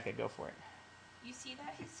 Okay, Becca, go for it. You see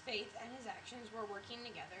that his faith and his actions were working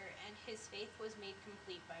together, and his faith was made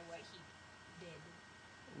complete by what he did.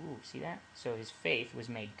 Ooh, see that? So his faith was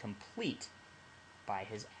made complete by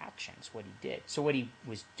his actions, what he did. So what he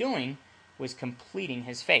was doing was completing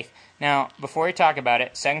his faith. Now, before we talk about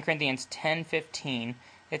it, 2 Corinthians 10:15,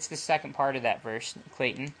 it's the second part of that verse,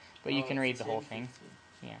 Clayton, but you can read the whole thing.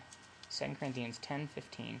 Yeah. 2 Corinthians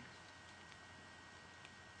 10:15.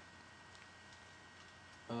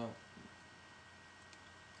 Oh.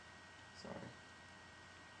 Sorry.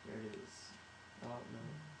 There it is. Oh, no.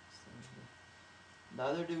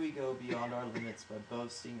 Neither do we go beyond our limits by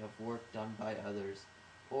boasting of work done by others.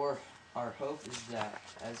 Or our hope is that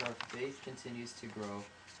as our faith continues to grow,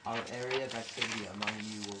 our area of activity among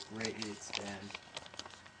you will greatly expand.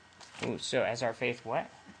 Ooh, so as our faith what?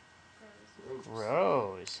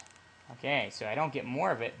 Grows. Okay, so I don't get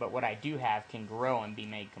more of it, but what I do have can grow and be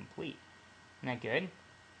made complete. Isn't that good?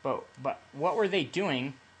 But what were they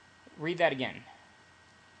doing? Read that again.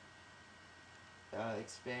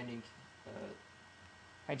 Expanding.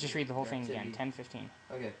 I just read the whole thing activity. again. 10:15.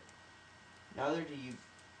 Okay. Neither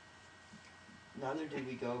do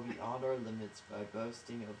we go beyond our limits by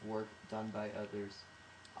boasting of work done by others.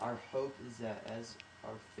 Our hope is that as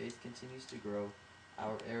our faith continues to grow,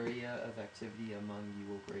 our area of activity among you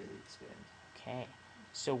will greatly expand. Okay.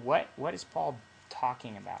 So what is Paul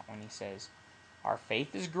talking about when he says our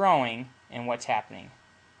faith is growing and what's happening?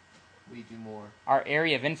 We do more. Our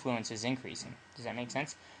area of influence is increasing. Does that make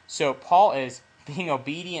sense? So Paul is being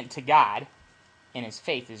obedient to God and his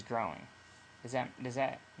faith is growing. Does that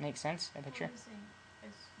make sense, that picture? What he's saying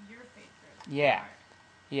is your faith grows. Yeah.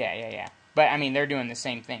 Yeah. But I mean, they're doing the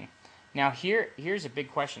same thing. Now here's a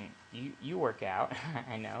big question. You work out,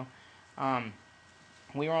 I know.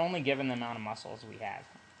 We were only given the amount of muscles we have,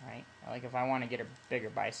 right? Like if I want to get a bigger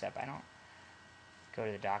bicep, I don't go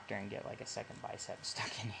to the doctor and get like a second bicep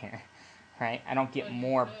stuck in here, right? I don't get Well,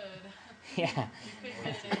 more. You Yeah. could get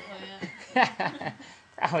an implant.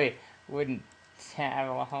 Probably wouldn't have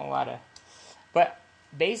a whole lot of. But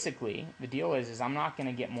basically, the deal is I'm not going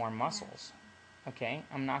to get more muscles. Okay,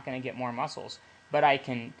 I'm not going to get more muscles, but I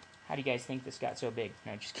can. How do you guys think this got so big?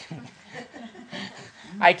 No, just kidding.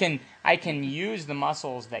 I can use the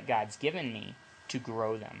muscles that God's given me to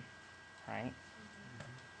grow them, right?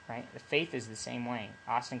 Right. The faith is the same way.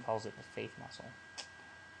 Austin calls it the faith muscle.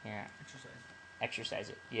 Yeah. Exercise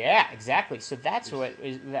it. Yeah, exactly. So that's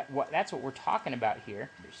that's what we're talking about here.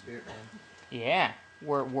 Your spirit man. Yeah,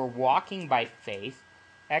 we're walking by faith,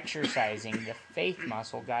 exercising the faith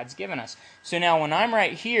muscle God's given us. So now when I'm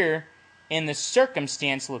right here and the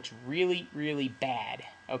circumstance looks really, really bad,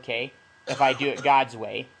 okay, if I do it God's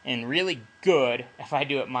way, and really good if I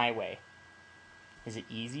do it my way, is it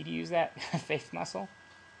easy to use that faith muscle?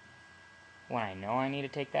 When I know I need to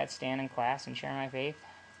take that stand in class and share my faith?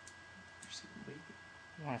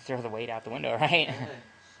 You want to throw the weight out the window, right? Yeah.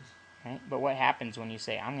 Right? But what happens when you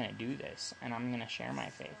say, I'm going to do this, and I'm going to share my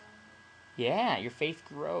faith? Yeah, your faith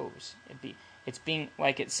grows. It's being,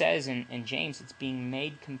 like it says in James, it's being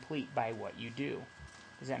made complete by what you do.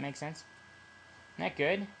 Does that make sense? Isn't that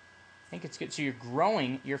good? I think it's good. So you're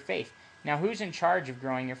growing your faith. Now, who's in charge of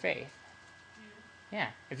growing your faith? Yeah.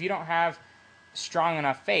 If you don't have strong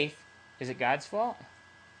enough faith, is it God's fault?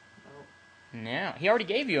 No. He already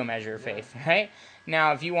gave you a measure of faith, right?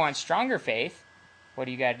 Now, if you want stronger faith, what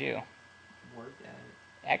do you got to do? Work at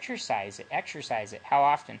it. Exercise it. Exercise it. How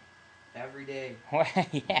often? Every day.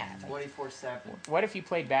 Yeah. 24/7. What if you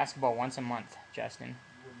played basketball once a month, Justin?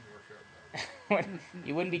 Wouldn't work out that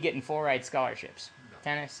You wouldn't be getting full ride scholarships. No.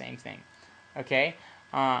 Tennis, same thing. Okay?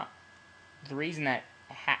 The reason that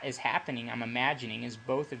is happening, I'm imagining, is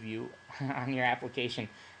both of you on your application.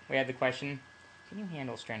 We had the question, can you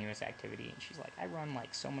handle strenuous activity? And she's like, I run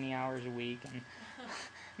like so many hours a week, and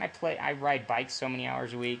I ride bikes so many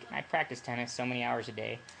hours a week, and I practice tennis so many hours a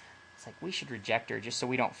day. It's like, we should reject her just so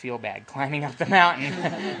we don't feel bad climbing up the mountain.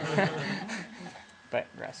 But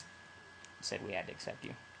Russ said we had to accept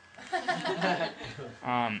you.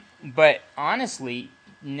 But honestly,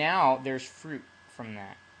 now there's fruit from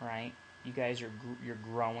that, right? You guys you're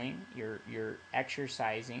growing, you're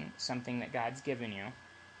exercising something that God's given you,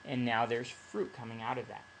 and now there's fruit coming out of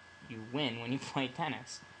that. You win when you play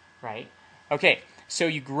tennis, right? Okay, So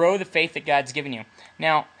you grow the faith that God's given you.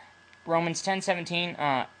 Now, Romans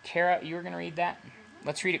 10:17. Kara, you were going to read that? Mm-hmm.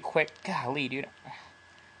 Let's read it quick. Golly, dude.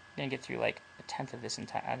 Didn't get through like a tenth of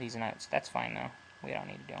these notes. That's fine, though. We don't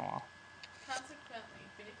need to do them all. Consequently,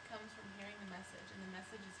 faith comes from hearing the message, and the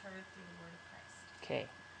message is heard through the word of Christ. Okay.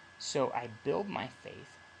 So I build my faith,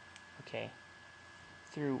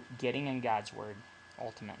 through getting in God's word,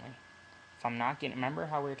 ultimately. If I'm not getting... Remember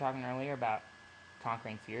how we were talking earlier about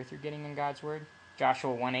conquering fear through getting in God's word?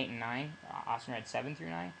 Joshua 1, 8, and 9. Austin read 7 through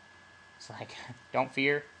 9. It's like, don't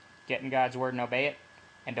fear, get in God's word and obey it,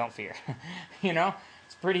 and don't fear.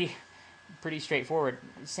 It's pretty straightforward.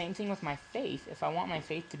 Same thing with my faith. If I want my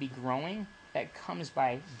faith to be growing, that comes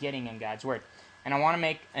by getting in God's word. And I want to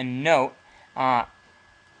make a note.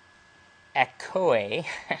 Ekoe,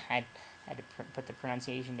 I had to put the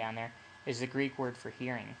pronunciation down there, is the Greek word for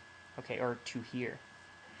hearing, or to hear.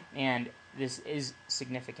 And this is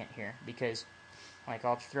significant here because, like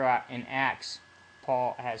I'll throw out in Acts,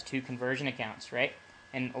 Paul has 2 conversion accounts, right?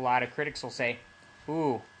 And a lot of critics will say,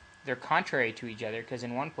 ooh, they're contrary to each other because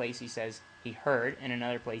in one place he says he heard, and in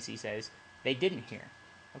another place he says they didn't hear.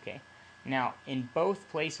 Okay? Now, in both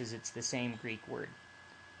places it's the same Greek word.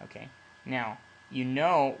 Okay? Now, you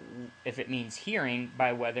know if it means hearing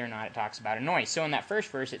by whether or not it talks about a noise. So in that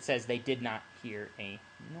first verse it says they did not hear a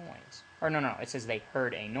noise. Or no, it says they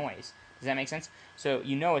heard a noise. Does that make sense? So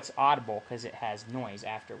you know it's audible because it has noise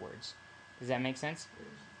afterwards. Does that make sense?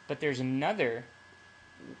 But there's another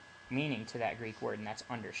meaning to that Greek word, and that's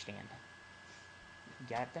understand.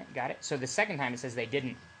 Got that? Got it? So the second time it says they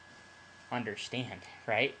didn't understand,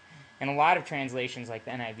 right? And a lot of translations like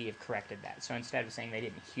the NIV have corrected that. So instead of saying they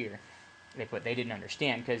didn't hear, they put they didn't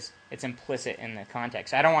understand because it's implicit in the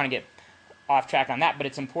context. I don't want to get off track on that, but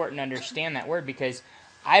it's important to understand that word because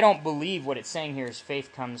I don't believe what it's saying here is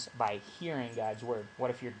faith comes by hearing God's word. What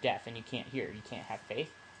if you're deaf and you can't hear? You can't have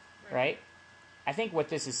faith, right? I think what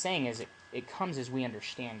this is saying is it comes as we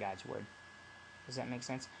understand God's word. Does that make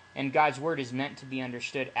sense? And God's word is meant to be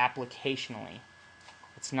understood applicationally.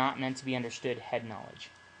 It's not meant to be understood head knowledge,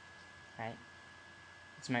 right?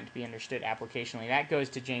 It's meant to be understood applicationally. That goes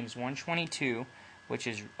to James 1:22, which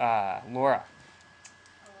is Laura.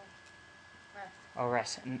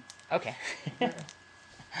 Russ. Okay.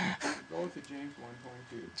 Go with the James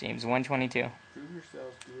 1:22. James 1:22. Prove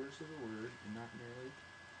yourselves doers of the word and not merely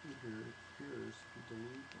hearers who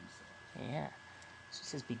delude themselves. Yeah. So it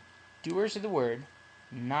says, be doers of the word,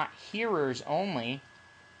 not hearers only,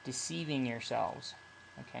 deceiving yourselves.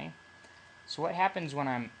 Okay? So what happens when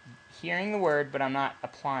I'm hearing the word, but I'm not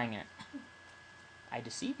applying it? I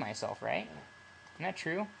deceive myself, right? Isn't that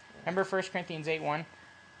true? Remember 1 Corinthians 8:1?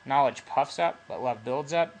 Knowledge puffs up, but love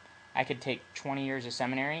builds up. I could take 20 years of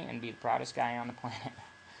seminary and be the proudest guy on the planet.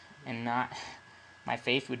 And my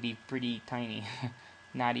faith would be pretty tiny.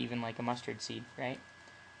 Not even like a mustard seed, right?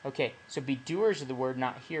 Okay, so be doers of the word,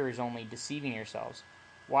 not hearers only, deceiving yourselves.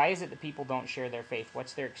 Why is it that people don't share their faith?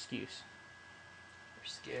 What's their excuse? They're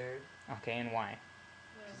scared. Okay, and why?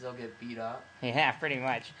 Because they'll get beat up. Yeah, pretty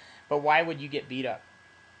much. But why would you get beat up?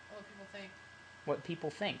 What people think. What people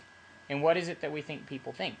think. And what is it that we think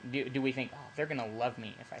people think? Do we think, oh, they're going to love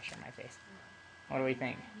me if I share my faith? What do we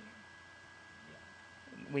think?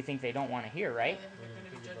 We think they don't want to hear, right?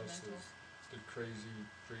 Yeah, the crazy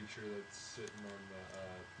preacher that's sitting on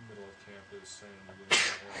the middle of campus saying you're going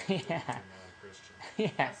to hell. Yeah. You're not a Christian.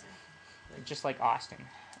 Yeah. Just like Austin.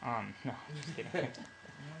 No, just kidding.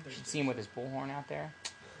 You should see him with his bullhorn out there.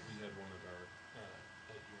 We had one at our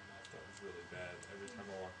at UMF that was really bad. Every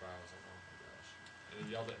time I walked by, I was like, oh my gosh. And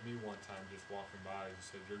he yelled at me one time just walking by. He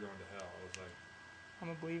said, "You're going to hell." I was like,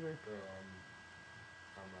 I'm a believer. "Bro,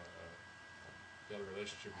 I'm got a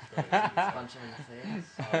relationship with Christ." Punch him in the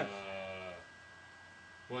face.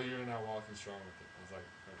 Well, you're not walking strong with it. I was like,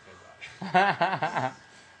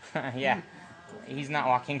 okay, bye. Yeah. He's not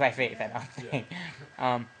walking by faith, I don't think.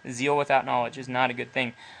 Zeal without knowledge is not a good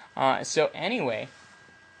thing. So anyway,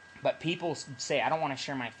 but people say, I don't want to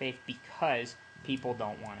share my faith because people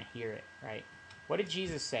don't want to hear it, right? What did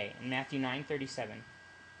Jesus say in Matthew 9:37? He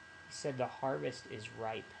said the harvest is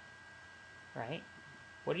ripe, right?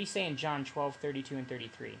 What did he say in John 12:32 and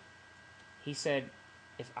 33? He said,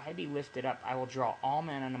 if I be lifted up, I will draw all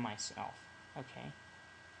men unto myself. Okay?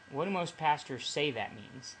 What do most pastors say that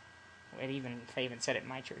means? They even said it in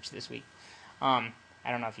my church this week. I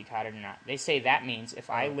don't know if you caught it or not. They say that means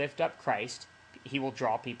if I lift up Christ, he will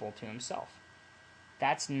draw people to himself.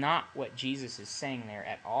 That's not what Jesus is saying there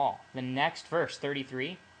at all. The next verse,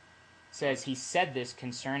 33, says he said this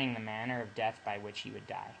concerning the manner of death by which he would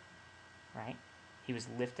die. Right? He was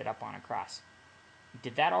lifted up on a cross.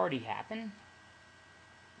 Did that already happen?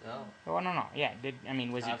 No. Oh, no. Yeah.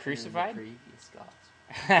 Was he Happened crucified? In the previous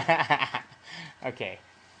gospel. Okay.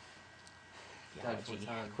 Dodgeful Theology.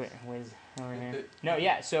 times. Quit whiz over here. No,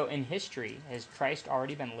 yeah. So in history, has Christ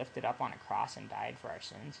already been lifted up on a cross and died for our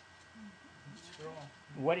sins?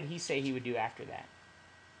 What did he say he would do after that?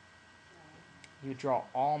 He would draw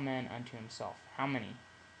all men unto himself. How many?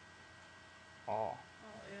 All.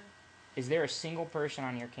 Oh, yeah. Is there a single person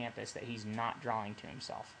on your campus that he's not drawing to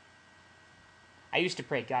himself? I used to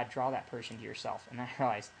pray, God, draw that person to yourself. And I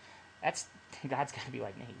realized, God's got to be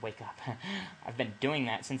like, Nate, wake up. I've been doing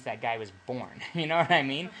that since that guy was born. You know what I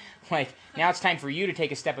mean? Like, now it's time for you to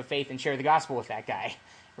take a step of faith and share the gospel with that guy.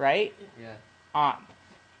 Right? Yeah.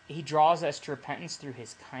 He draws us to repentance through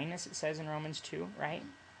his kindness, it says in Romans 2, right?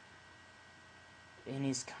 And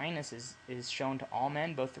his kindness is shown to all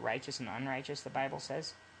men, both the righteous and the unrighteous, the Bible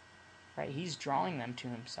says. Right? He's drawing them to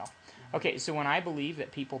himself. Okay, so when I believe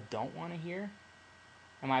that people don't want to hear,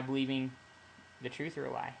 am I believing the truth or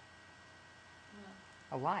a lie?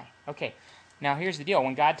 A lie. Okay, now here's the deal.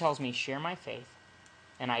 When God tells me, share my faith,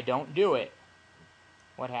 and I don't do it,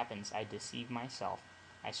 what happens? I deceive myself.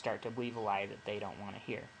 I start to believe a lie that they don't want to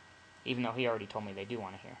hear, even though he already told me they do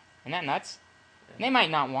want to hear. Isn't that nuts? They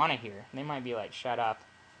might not want to hear. They might be like, shut up.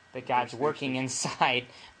 But God's working inside.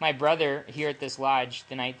 My brother here at this lodge,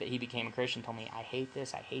 the night that he became a Christian, told me, I hate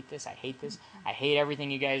this, I hate this, I hate this. I hate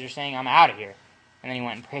everything you guys are saying. I'm out of here. And then he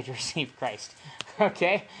went and prayed to receive Christ.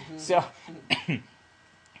 Okay? So,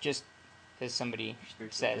 just because somebody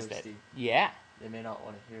says that. Yeah. They may not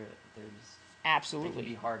want to hear it. They're just... Absolutely. They can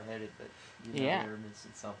be hard-headed, but they're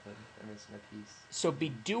missing something. They're missing a piece. So be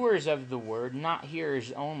doers of the word, not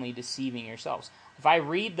hearers only, deceiving yourselves. If I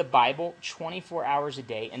read the Bible 24 hours a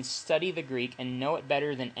day and study the Greek and know it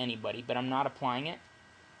better than anybody, but I'm not applying it,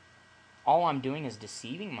 all I'm doing is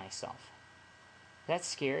deceiving myself. That's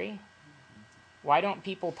scary. Why don't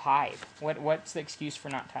people tithe? What's the excuse for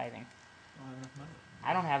not tithing?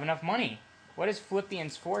 I don't have enough money. What does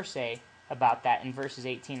Philippians 4 say about that in verses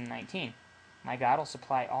 18 and 19? My God will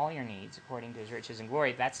supply all your needs according to his riches and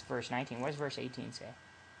glory. That's verse 19. What does verse 18 say?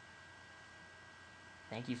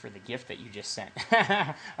 Thank you for the gift that you just sent.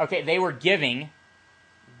 Okay, they were giving,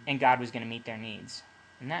 and God was going to meet their needs.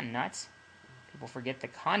 Isn't that nuts? People forget the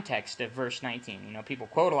context of verse 19. You know, people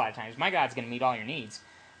quote a lot of times, my God's going to meet all your needs.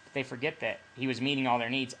 But they forget that he was meeting all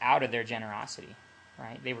their needs out of their generosity.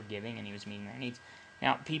 Right? They were giving, and he was meeting their needs.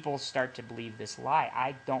 Now, people start to believe this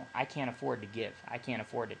lie. I can't afford to give. I can't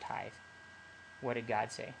afford to tithe. What did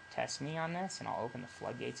God say? Test me on this, and I'll open the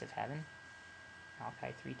floodgates of heaven.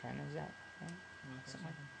 Malachi 3:10 is that? Right?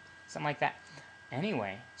 Something like that.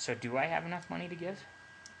 Anyway, so do I have enough money to give?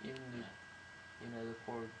 Even the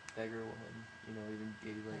poor beggar woman, even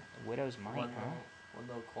gave like a widow's mite, one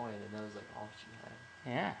little coin, and that was like all she had.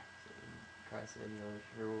 Yeah. So Christ said,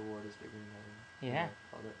 her reward is bigger than heaven. Yeah.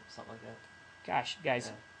 Something like that. Gosh,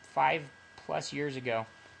 guys, 5+ years ago,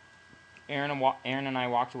 Aaron and I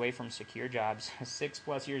walked away from secure jobs.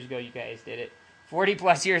 6+ years ago, you guys did it.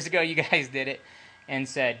 40+ years ago, you guys did it, and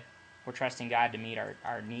said, we're trusting God to meet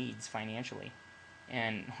our needs financially.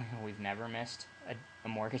 And we've never missed a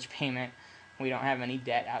mortgage payment. We don't have any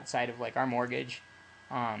debt outside of like our mortgage.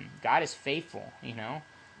 God is faithful,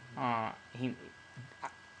 Aaron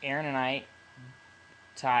and I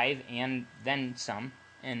tithe and then some.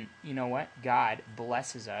 And you know what? God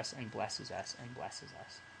blesses us and blesses us and blesses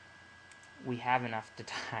us. We have enough to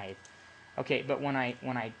tithe. Okay, but when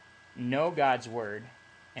I know God's word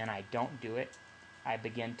and I don't do it, I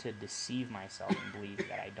begin to deceive myself and believe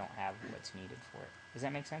that I don't have what's needed for it. Does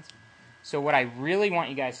that make sense? So what I really want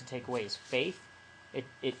you guys to take away is faith.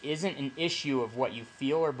 It isn't an issue of what you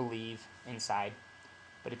feel or believe inside,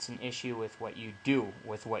 but it's an issue with what you do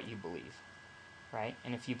with what you believe. Right?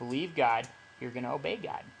 And if you believe God, you're going to obey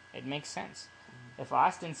God. It makes sense. If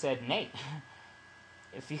Austin said, Nate,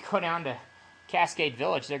 if you go down to Cascade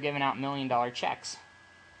Village, they're giving out $1 million checks.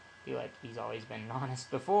 Be like, he's always been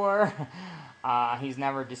honest before. He's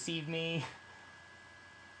never deceived me.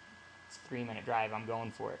 It's a 3-minute drive. I'm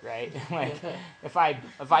going for it, right? Like, if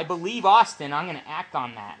I believe Austin, I'm going to act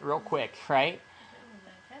on that real quick, right? It was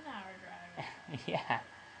a 10-hour drive. Yeah.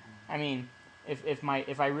 I mean,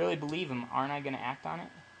 if I really believe him, aren't I going to act on it?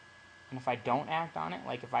 And if I don't act on it,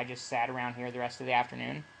 like if I just sat around here the rest of the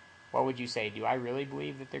afternoon, what would you say? Do I really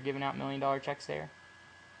believe that they're giving out $1 million checks there?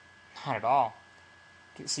 Not at all.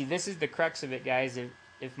 See, this is the crux of it, guys.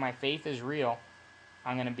 If my faith is real,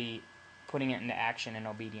 I'm going to be putting it into action in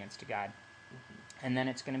obedience to God. And then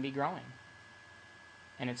it's going to be growing.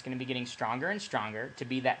 And it's going to be getting stronger and stronger to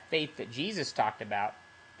be that faith that Jesus talked about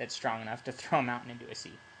that's strong enough to throw a mountain into a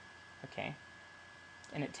sea. Okay?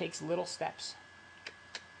 And it takes little steps.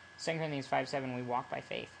 2 Corinthians 5:7, we walk by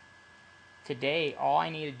faith. Today, all I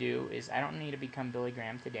need to do is, I don't need to become Billy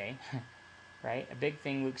Graham today, right? A big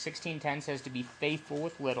thing, Luke 16:10 says to be faithful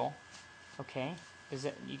with little, okay?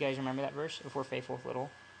 You guys remember that verse? If we're faithful with little,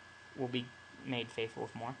 we'll be made faithful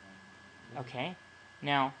with more. Okay?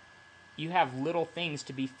 Now, you have little things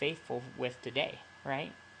to be faithful with today,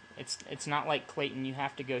 right? It's not like, Clayton, you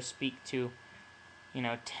have to go speak to,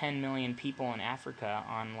 10 million people in Africa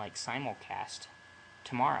on like simulcast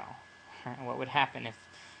tomorrow. What would happen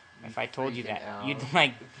if I told you that? Out. You'd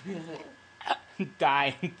like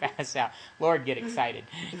die and pass out. Lord, get excited.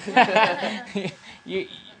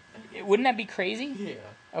 Wouldn't that be crazy?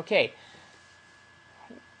 Yeah. Okay.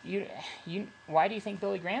 Why do you think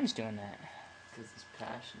Billy Graham's doing that? Because he's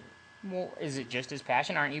passionate. Well, is it just his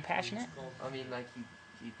passion? Aren't you passionate? I mean, like,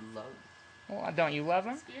 he loves. Well, don't you love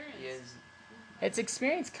him? Experience. He is. It's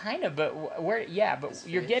experience, kind of, but but His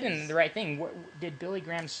you're faith getting is- the right thing. Did Billy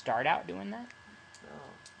Graham start out doing that? No,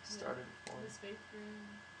 he started before. His faith grew.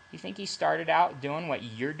 You think he started out doing what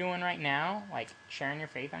you're doing right now? Like sharing your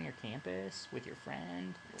faith on your campus, with your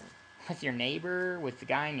friend, Yeah. with your neighbor, with the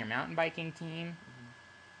guy in your mountain biking team?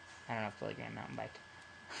 I don't know if Billy Graham mountain biked.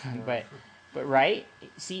 No. But right?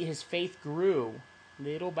 See, his faith grew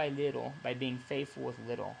little by little by being faithful with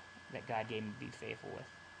little that God gave him to be faithful with.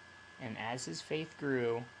 And as his faith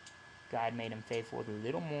grew, God made him faithful with a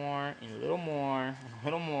little more, and a little more, and a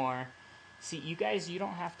little more. See, you guys, you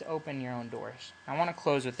don't have to open your own doors. I want to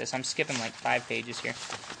close with this. I'm skipping like 5 pages here.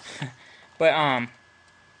 But,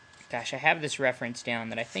 gosh, I have this reference down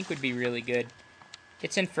that I think would be really good.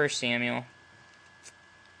 It's in 1 Samuel.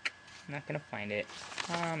 I'm not going to find it.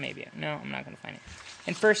 Maybe. No, I'm not going to find it.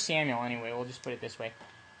 In 1 Samuel, anyway, we'll just put it this way.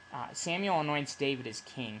 Samuel anoints David as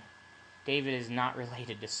king. David is not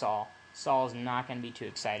related to Saul. Saul is not going to be too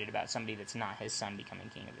excited about somebody that's not his son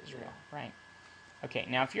becoming king of Israel, right? Okay,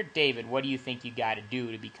 now if you're David, what do you think you got to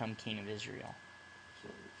do to become king of Israel?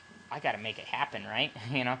 I got to make it happen, right?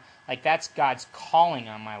 Like that's God's calling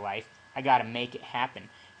on my life. I got to make it happen.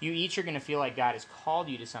 You each are going to feel like God has called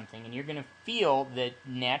you to something, and you're going to feel the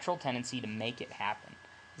natural tendency to make it happen.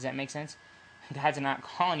 Does that make sense? God's not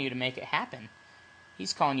calling you to make it happen.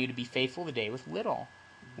 He's calling you to be faithful today with little.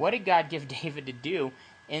 What did God give David to do?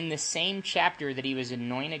 In the same chapter that he was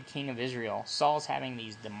anointed king of Israel, Saul's having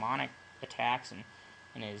these demonic attacks, and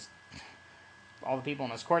all the people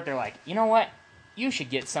in his court, they're like, you know what? You should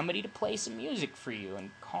get somebody to play some music for you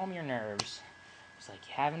and calm your nerves. It's like,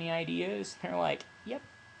 you have any ideas? They're like, yep,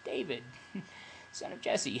 David, son of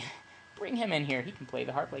Jesse. Bring him in here. He can play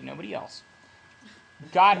the harp like nobody else.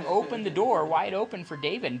 God opened the door wide open for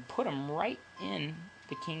David and put him right in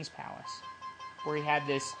the king's palace, where he had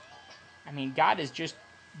this. I mean, God's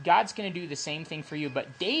going to do the same thing for you.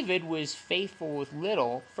 But David was faithful with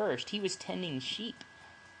little first. He was tending sheep,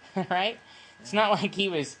 right? It's not like he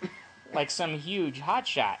was like some huge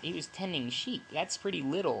hotshot. He was tending sheep. That's pretty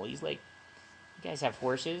little. He's like, you guys have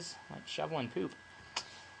horses, like shoveling poop.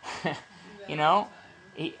 He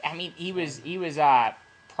was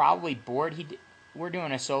probably bored. We're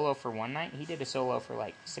doing a solo for one night. He did a solo for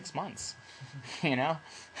like 6 months. Yeah.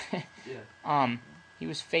 He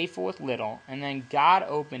was faithful with little, and then God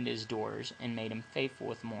opened his doors and made him faithful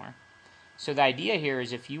with more. So the idea here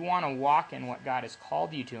is if you want to walk in what God has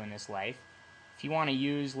called you to in this life, if you want to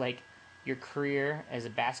use like your career as a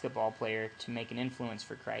basketball player to make an influence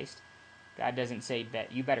for Christ, God doesn't say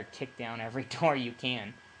that you better kick down every door you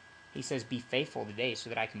can. He says be faithful today so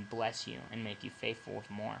that I can bless you and make you faithful with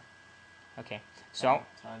more. Okay, so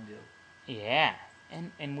Time deal. yeah,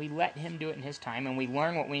 and we let him do it in his time, and we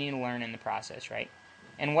learn what we need to learn in the process, right?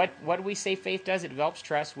 And what do we say faith does? It develops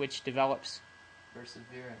trust, which develops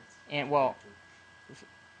Perseverance.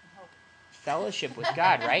 Fellowship with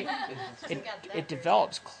God, right? It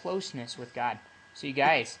develops closeness with God. So you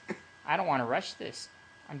guys, I don't want to rush this.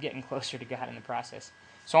 I'm getting closer to God in the process.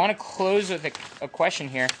 So I want to close with a question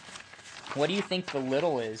here. What do you think the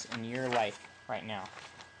little is in your life right now?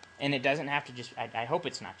 And it doesn't have to just, I hope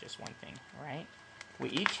it's not just one thing, right? We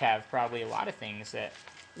each have probably a lot of things that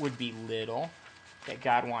would be little that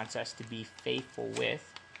God wants us to be faithful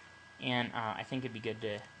with. And I think it'd be good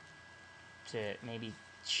to maybe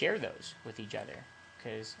share those with each other,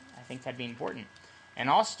 because I think that'd be important. And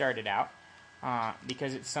I'll start it out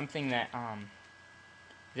because it's something that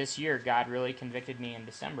this year God really convicted me in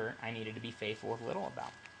December I needed to be faithful with little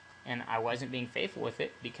about. And I wasn't being faithful with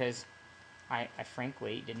it because I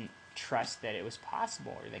frankly didn't trust that it was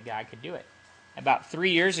possible or that God could do it. About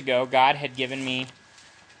 3 years ago, God had given me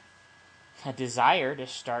a desire to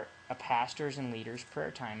start a pastors and leaders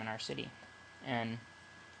prayer time in our city. And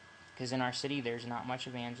because in our city there's not much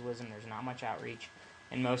evangelism, there's not much outreach,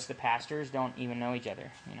 And most of the pastors don't even know each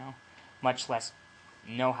other, much less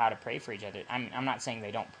know how to pray for each other. I'm not saying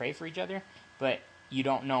they don't pray for each other, but you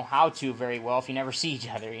don't know how to very well if you never see each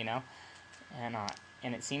other,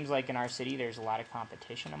 And it seems like in our city there's a lot of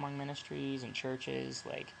competition among ministries and churches.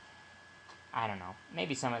 Like, I don't know.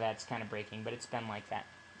 Maybe some of that's kind of breaking, but it's been like that.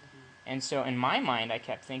 And so in my mind, I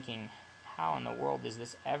kept thinking, how in the world is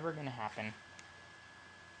this ever going to happen?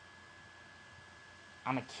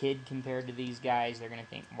 I'm a kid compared to these guys. They're going to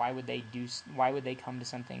think, why would they come to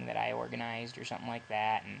something that I organized or something like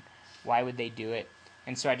that? And why would they do it?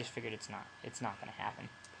 And so I just figured it's not going to happen.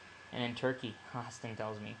 And in Turkey, Austin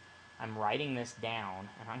tells me, I'm writing this down,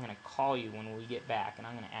 and I'm going to call you when we get back, and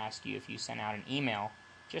I'm going to ask you if you send out an email.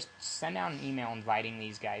 Just send out an email inviting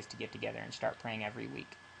these guys to get together and start praying every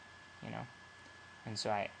week, And so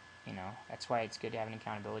that's why it's good to have an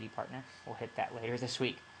accountability partner. We'll hit that later this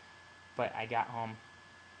week. But I got home,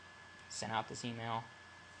 sent out this email,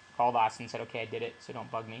 called Austin, said, okay, I did it, so don't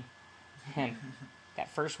bug me. And that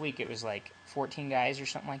first week it was like 14 guys or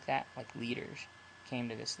something like that, like leaders, came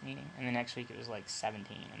to this meeting. And the next week it was like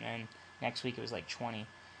 17. And then next week it was like 20.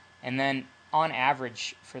 And then on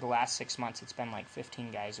average for the last 6 months it's been like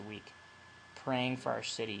 15 guys a week praying for our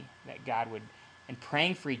city that God would, and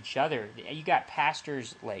praying for each other. You got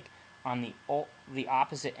pastors like on the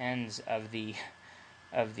opposite ends of the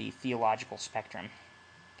theological spectrum,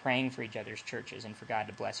 praying for each other's churches and for God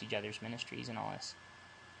to bless each other's ministries and all this.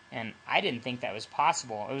 And I didn't think that was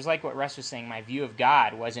possible. It was like what Russ was saying, my view of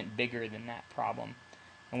God wasn't bigger than that problem.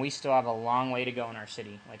 And we still have a long way to go in our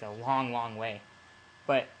city, like a long, long way.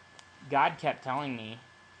 But God kept telling me,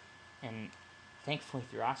 and thankfully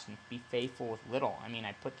through Austin, be faithful with little. I mean,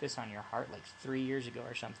 I put this on your heart like 3 years ago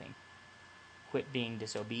or something. Quit being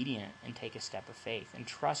disobedient and take a step of faith. And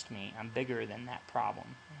trust me, I'm bigger than that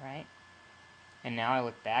problem, right? And now I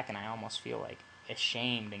look back and I almost feel like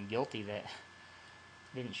ashamed and guilty that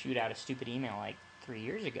I didn't shoot out a stupid email like 3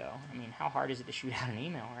 years ago. I mean, how hard is it to shoot out an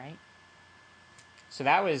email, right? So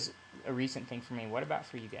that was a recent thing for me. What about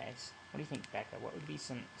for you guys? What do you think, Becca? What would be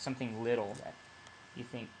something little that you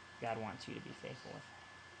think God wants you to be faithful with?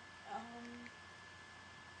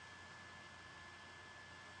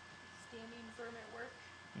 Standing firm at work,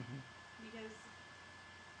 because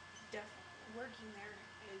working there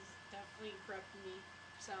is definitely corrupting me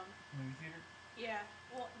some. Movie theater? Yeah,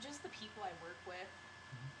 well, just the people I work with,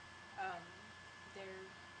 they're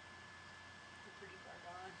pretty far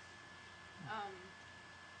gone.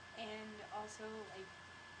 And also, like,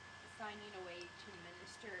 finding a way to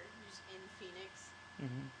minister just in Phoenix,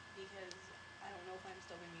 because I don't know if I'm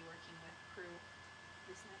still going to be working with crew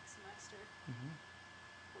this next semester.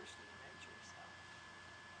 For Student Venture, so.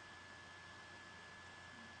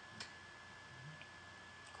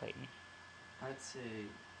 Clayton. I'd say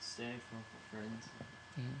standing for my friends.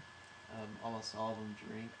 Almost all of them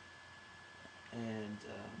drink, and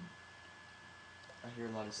I hear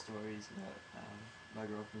a lot of stories about my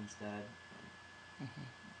girlfriend's dad.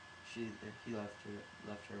 He left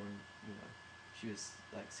her when she was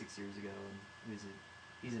like 6 years ago, and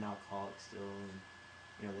he's an alcoholic still, and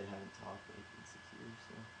they haven't talked like in 6 years.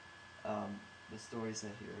 So the stories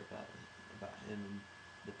I hear about him in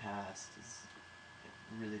the past is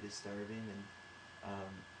really disturbing, and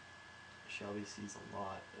Shelby sees a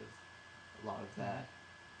lot of that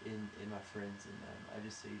in my friends, and I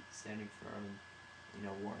just say standing firm and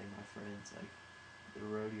warning my friends, like, the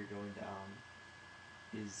road you're going down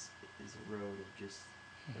is a road of just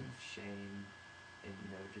of shame and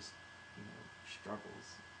just struggles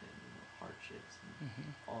and hardships and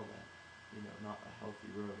all that, not a healthy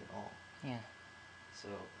road at all. Yeah. So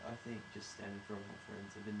I think just standing firm with my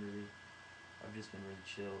friends, I've just been really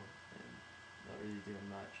chill and not really doing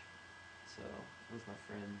much. So with my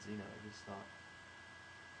friends, just not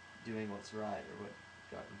doing what's right or what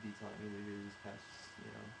God would be telling me to do these past,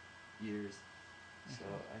 years. So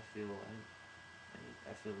I feel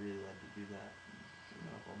really led to do that. And,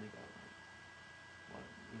 I've only got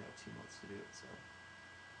like 2 months to do it. So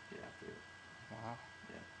get after it. Wow.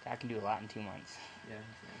 Yeah. God can do a lot in 2 months. Yeah.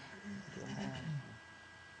 What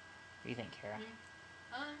do you think, Kara?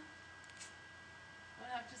 I would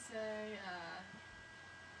have to say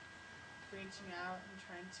reaching out and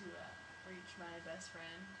trying to reach my best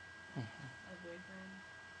friend, my boyfriend.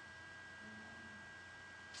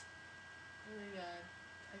 Really,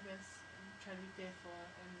 I guess, try to be faithful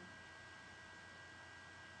and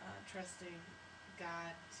trusting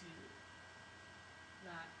God to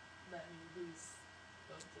not let me lose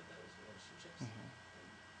both of those relationships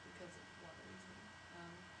because of one reason.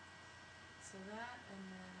 So that, and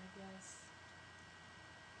then I guess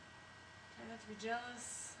try not to be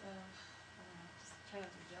jealous of, I don't know, just try not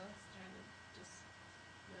to be jealous, trying to just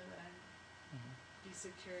know that I'm be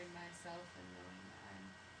secure in myself and knowing that I'm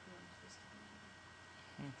who I'm supposed to be.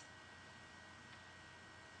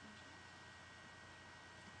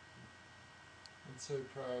 I'd say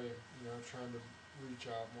probably, trying to reach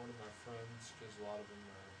out more to my friends, because a lot of them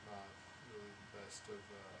are not really the best of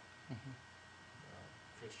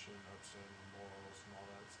Christian upstanding morals and all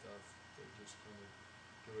that stuff. They just kind of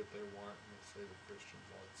do what they want, and they say they're Christians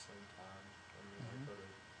all at the same time. I mean, I go to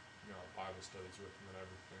Bible studies with them and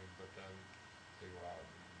everything, but then they go out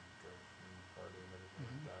and drink and party and everything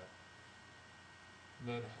like that. And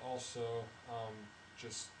then also,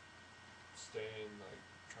 just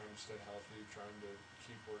trying to stay healthy, trying to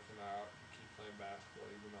keep working out, and keep playing basketball,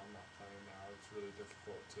 even though I'm not playing now. It's really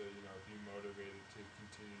difficult to, be motivated to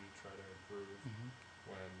continue to try to improve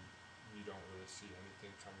when you don't really see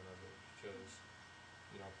anything coming of it, because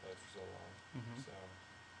you don't play for so long. So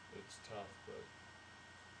it's tough, but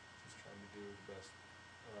just trying to do the best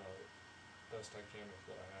I can with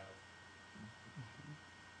what I have.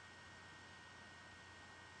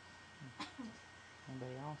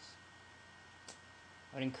 Anybody else?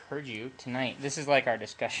 I would encourage you tonight. This is like our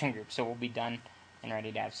discussion group, so we'll be done and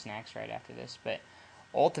ready to have snacks right after this. But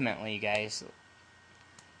ultimately, you guys,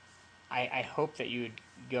 I hope that you would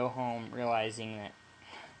go home realizing that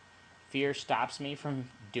fear stops me from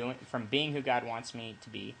being who God wants me to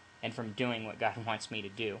be and from doing what God wants me to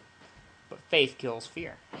do. But faith kills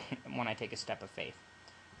fear when I take a step of faith.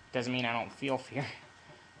 Doesn't mean I don't feel fear.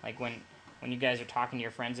 Like when you guys are talking to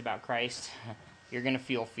your friends about Christ, you're going to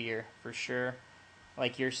feel fear for sure.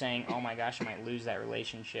 Like you're saying, oh my gosh, I might lose that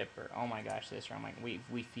relationship, or oh my gosh, this, or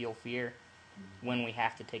we feel fear when we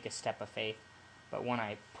have to take a step of faith. But when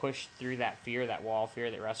I push through that fear, that wall of fear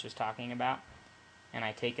that Russ was talking about, and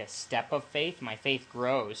I take a step of faith, my faith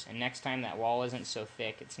grows, and next time that wall isn't so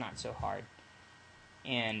thick, it's not so hard.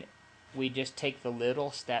 And we just take the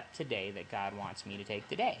little step today that God wants me to take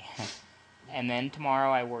today. And then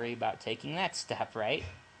tomorrow I worry about taking that step, right?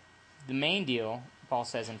 The main deal, Paul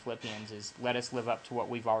says in Philippians, is let us live up to what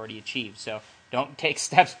we've already achieved. So don't take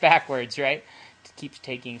steps backwards, right? Keep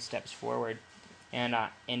taking steps forward. And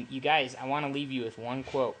you guys, I want to leave you with one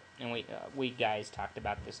quote. And we guys talked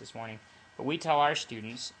about this morning. But we tell our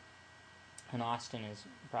students, and Austin is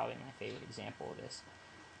probably my favorite example of this,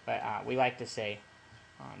 but we like to say,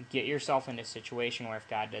 get yourself in a situation where if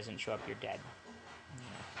God doesn't show up, you're dead.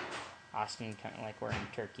 Austin, kind of like we're in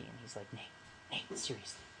Turkey, and he's like, Nate,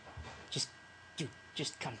 seriously,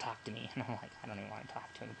 just come talk to me. And I'm like, I don't even want to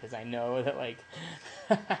talk to him, because I know that, like,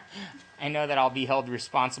 I know that I'll be held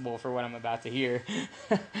responsible for what I'm about to hear.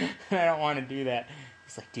 And I don't want to do that.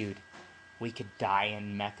 He's like, dude, we could die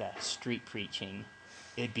in Mecca street preaching.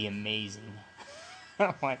 It'd be amazing.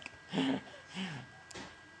 I'm like,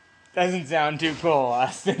 doesn't sound too cool,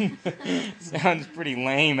 Austin. Sounds pretty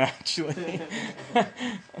lame, actually.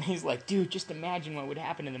 And he's like, dude, just imagine what would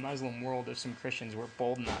happen in the Muslim world if some Christians were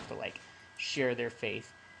bold enough to, like, share their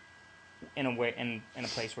faith in a way, in a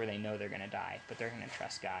place where they know they're going to die, but they're going to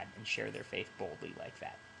trust God and share their faith boldly like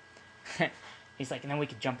that. He's like, and then we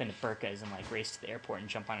could jump into burqas and, like, race to the airport and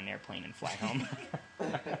jump on an airplane and fly home.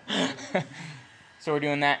 So we're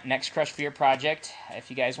doing that next Crush Fear project. If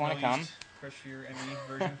you guys want to come. Crush Fear ME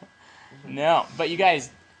version. No, but you guys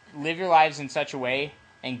live your lives in such a way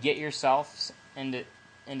and get yourselves into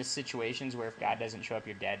situations where if God doesn't show up,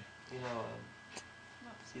 you're dead.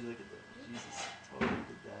 See, look at that. Jesus totally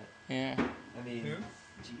did that. Yeah. I mean, Who?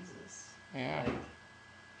 Jesus. Yeah. Like,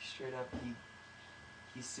 straight up,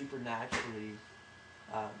 he supernaturally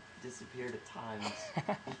disappeared at times.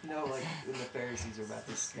 Like when the Pharisees were about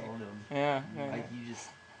to stone him. Yeah. Like, you just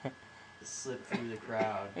slip through the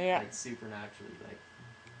crowd. Yeah. Like, supernaturally. Like,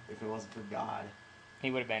 if it wasn't for God.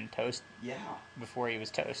 He would have been toast. Yeah. Before he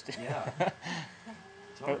was toasted. Yeah.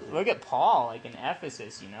 Totally. Look at Paul, like in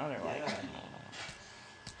Ephesus, they're like,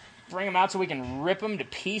 bring him out so we can rip him to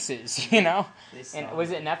pieces, And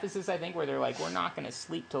was it in Ephesus, I think, where they're like, we're not going to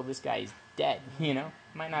sleep till this guy's dead,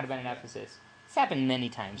 Might not have been in Ephesus. It's happened many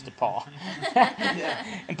times to Paul.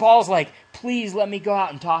 And Paul's like, please let me go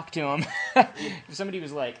out and talk to him. If somebody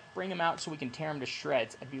was like, bring him out so we can tear him to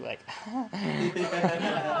shreds, I'd be like,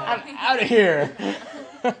 I'm out of here.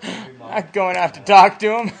 Not going out to talk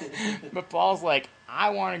to him. But Paul's like,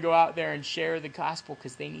 I want to go out there and share the gospel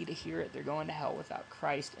because they need to hear it. They're going to hell without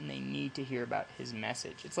Christ, and they need to hear about his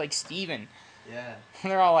message. It's like Stephen. Yeah.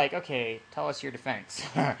 They're all like, okay, tell us your defense.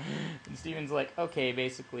 And Stephen's like, okay,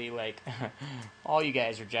 basically, like, all you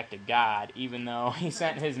guys rejected God, even though he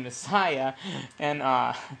sent his Messiah, and,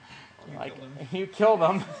 you killed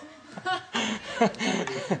him.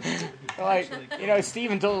 They're Like, Actually,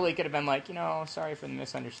 Stephen totally could have been like, sorry for the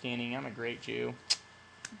misunderstanding. I'm a great Jew.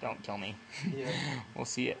 Don't kill me. Yeah. We'll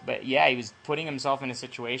see it. But yeah, he was putting himself in a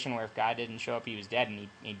situation where if God didn't show up, he was dead, and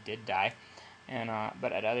he did die. And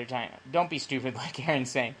but at other times, don't be stupid like Aaron's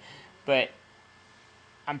saying. But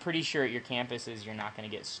I'm pretty sure at your campuses, you're not going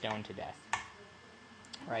to get stoned to death.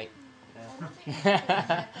 Right? I don't think you should accept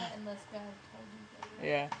that unless God told you that.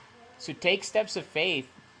 Yeah. So take steps of faith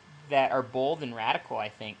that are bold and radical, I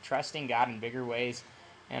think. Trusting God in bigger ways.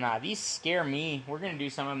 And these scare me. We're going to do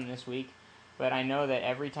some of them this week. But I know that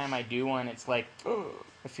every time I do one, it's like,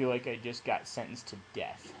 I feel like I just got sentenced to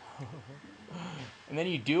death. And then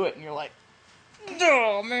you do it, and you're like,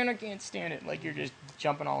 oh, man, I can't stand it. Like, you're just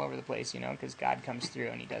jumping all over the place, because God comes through,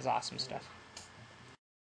 and he does awesome stuff.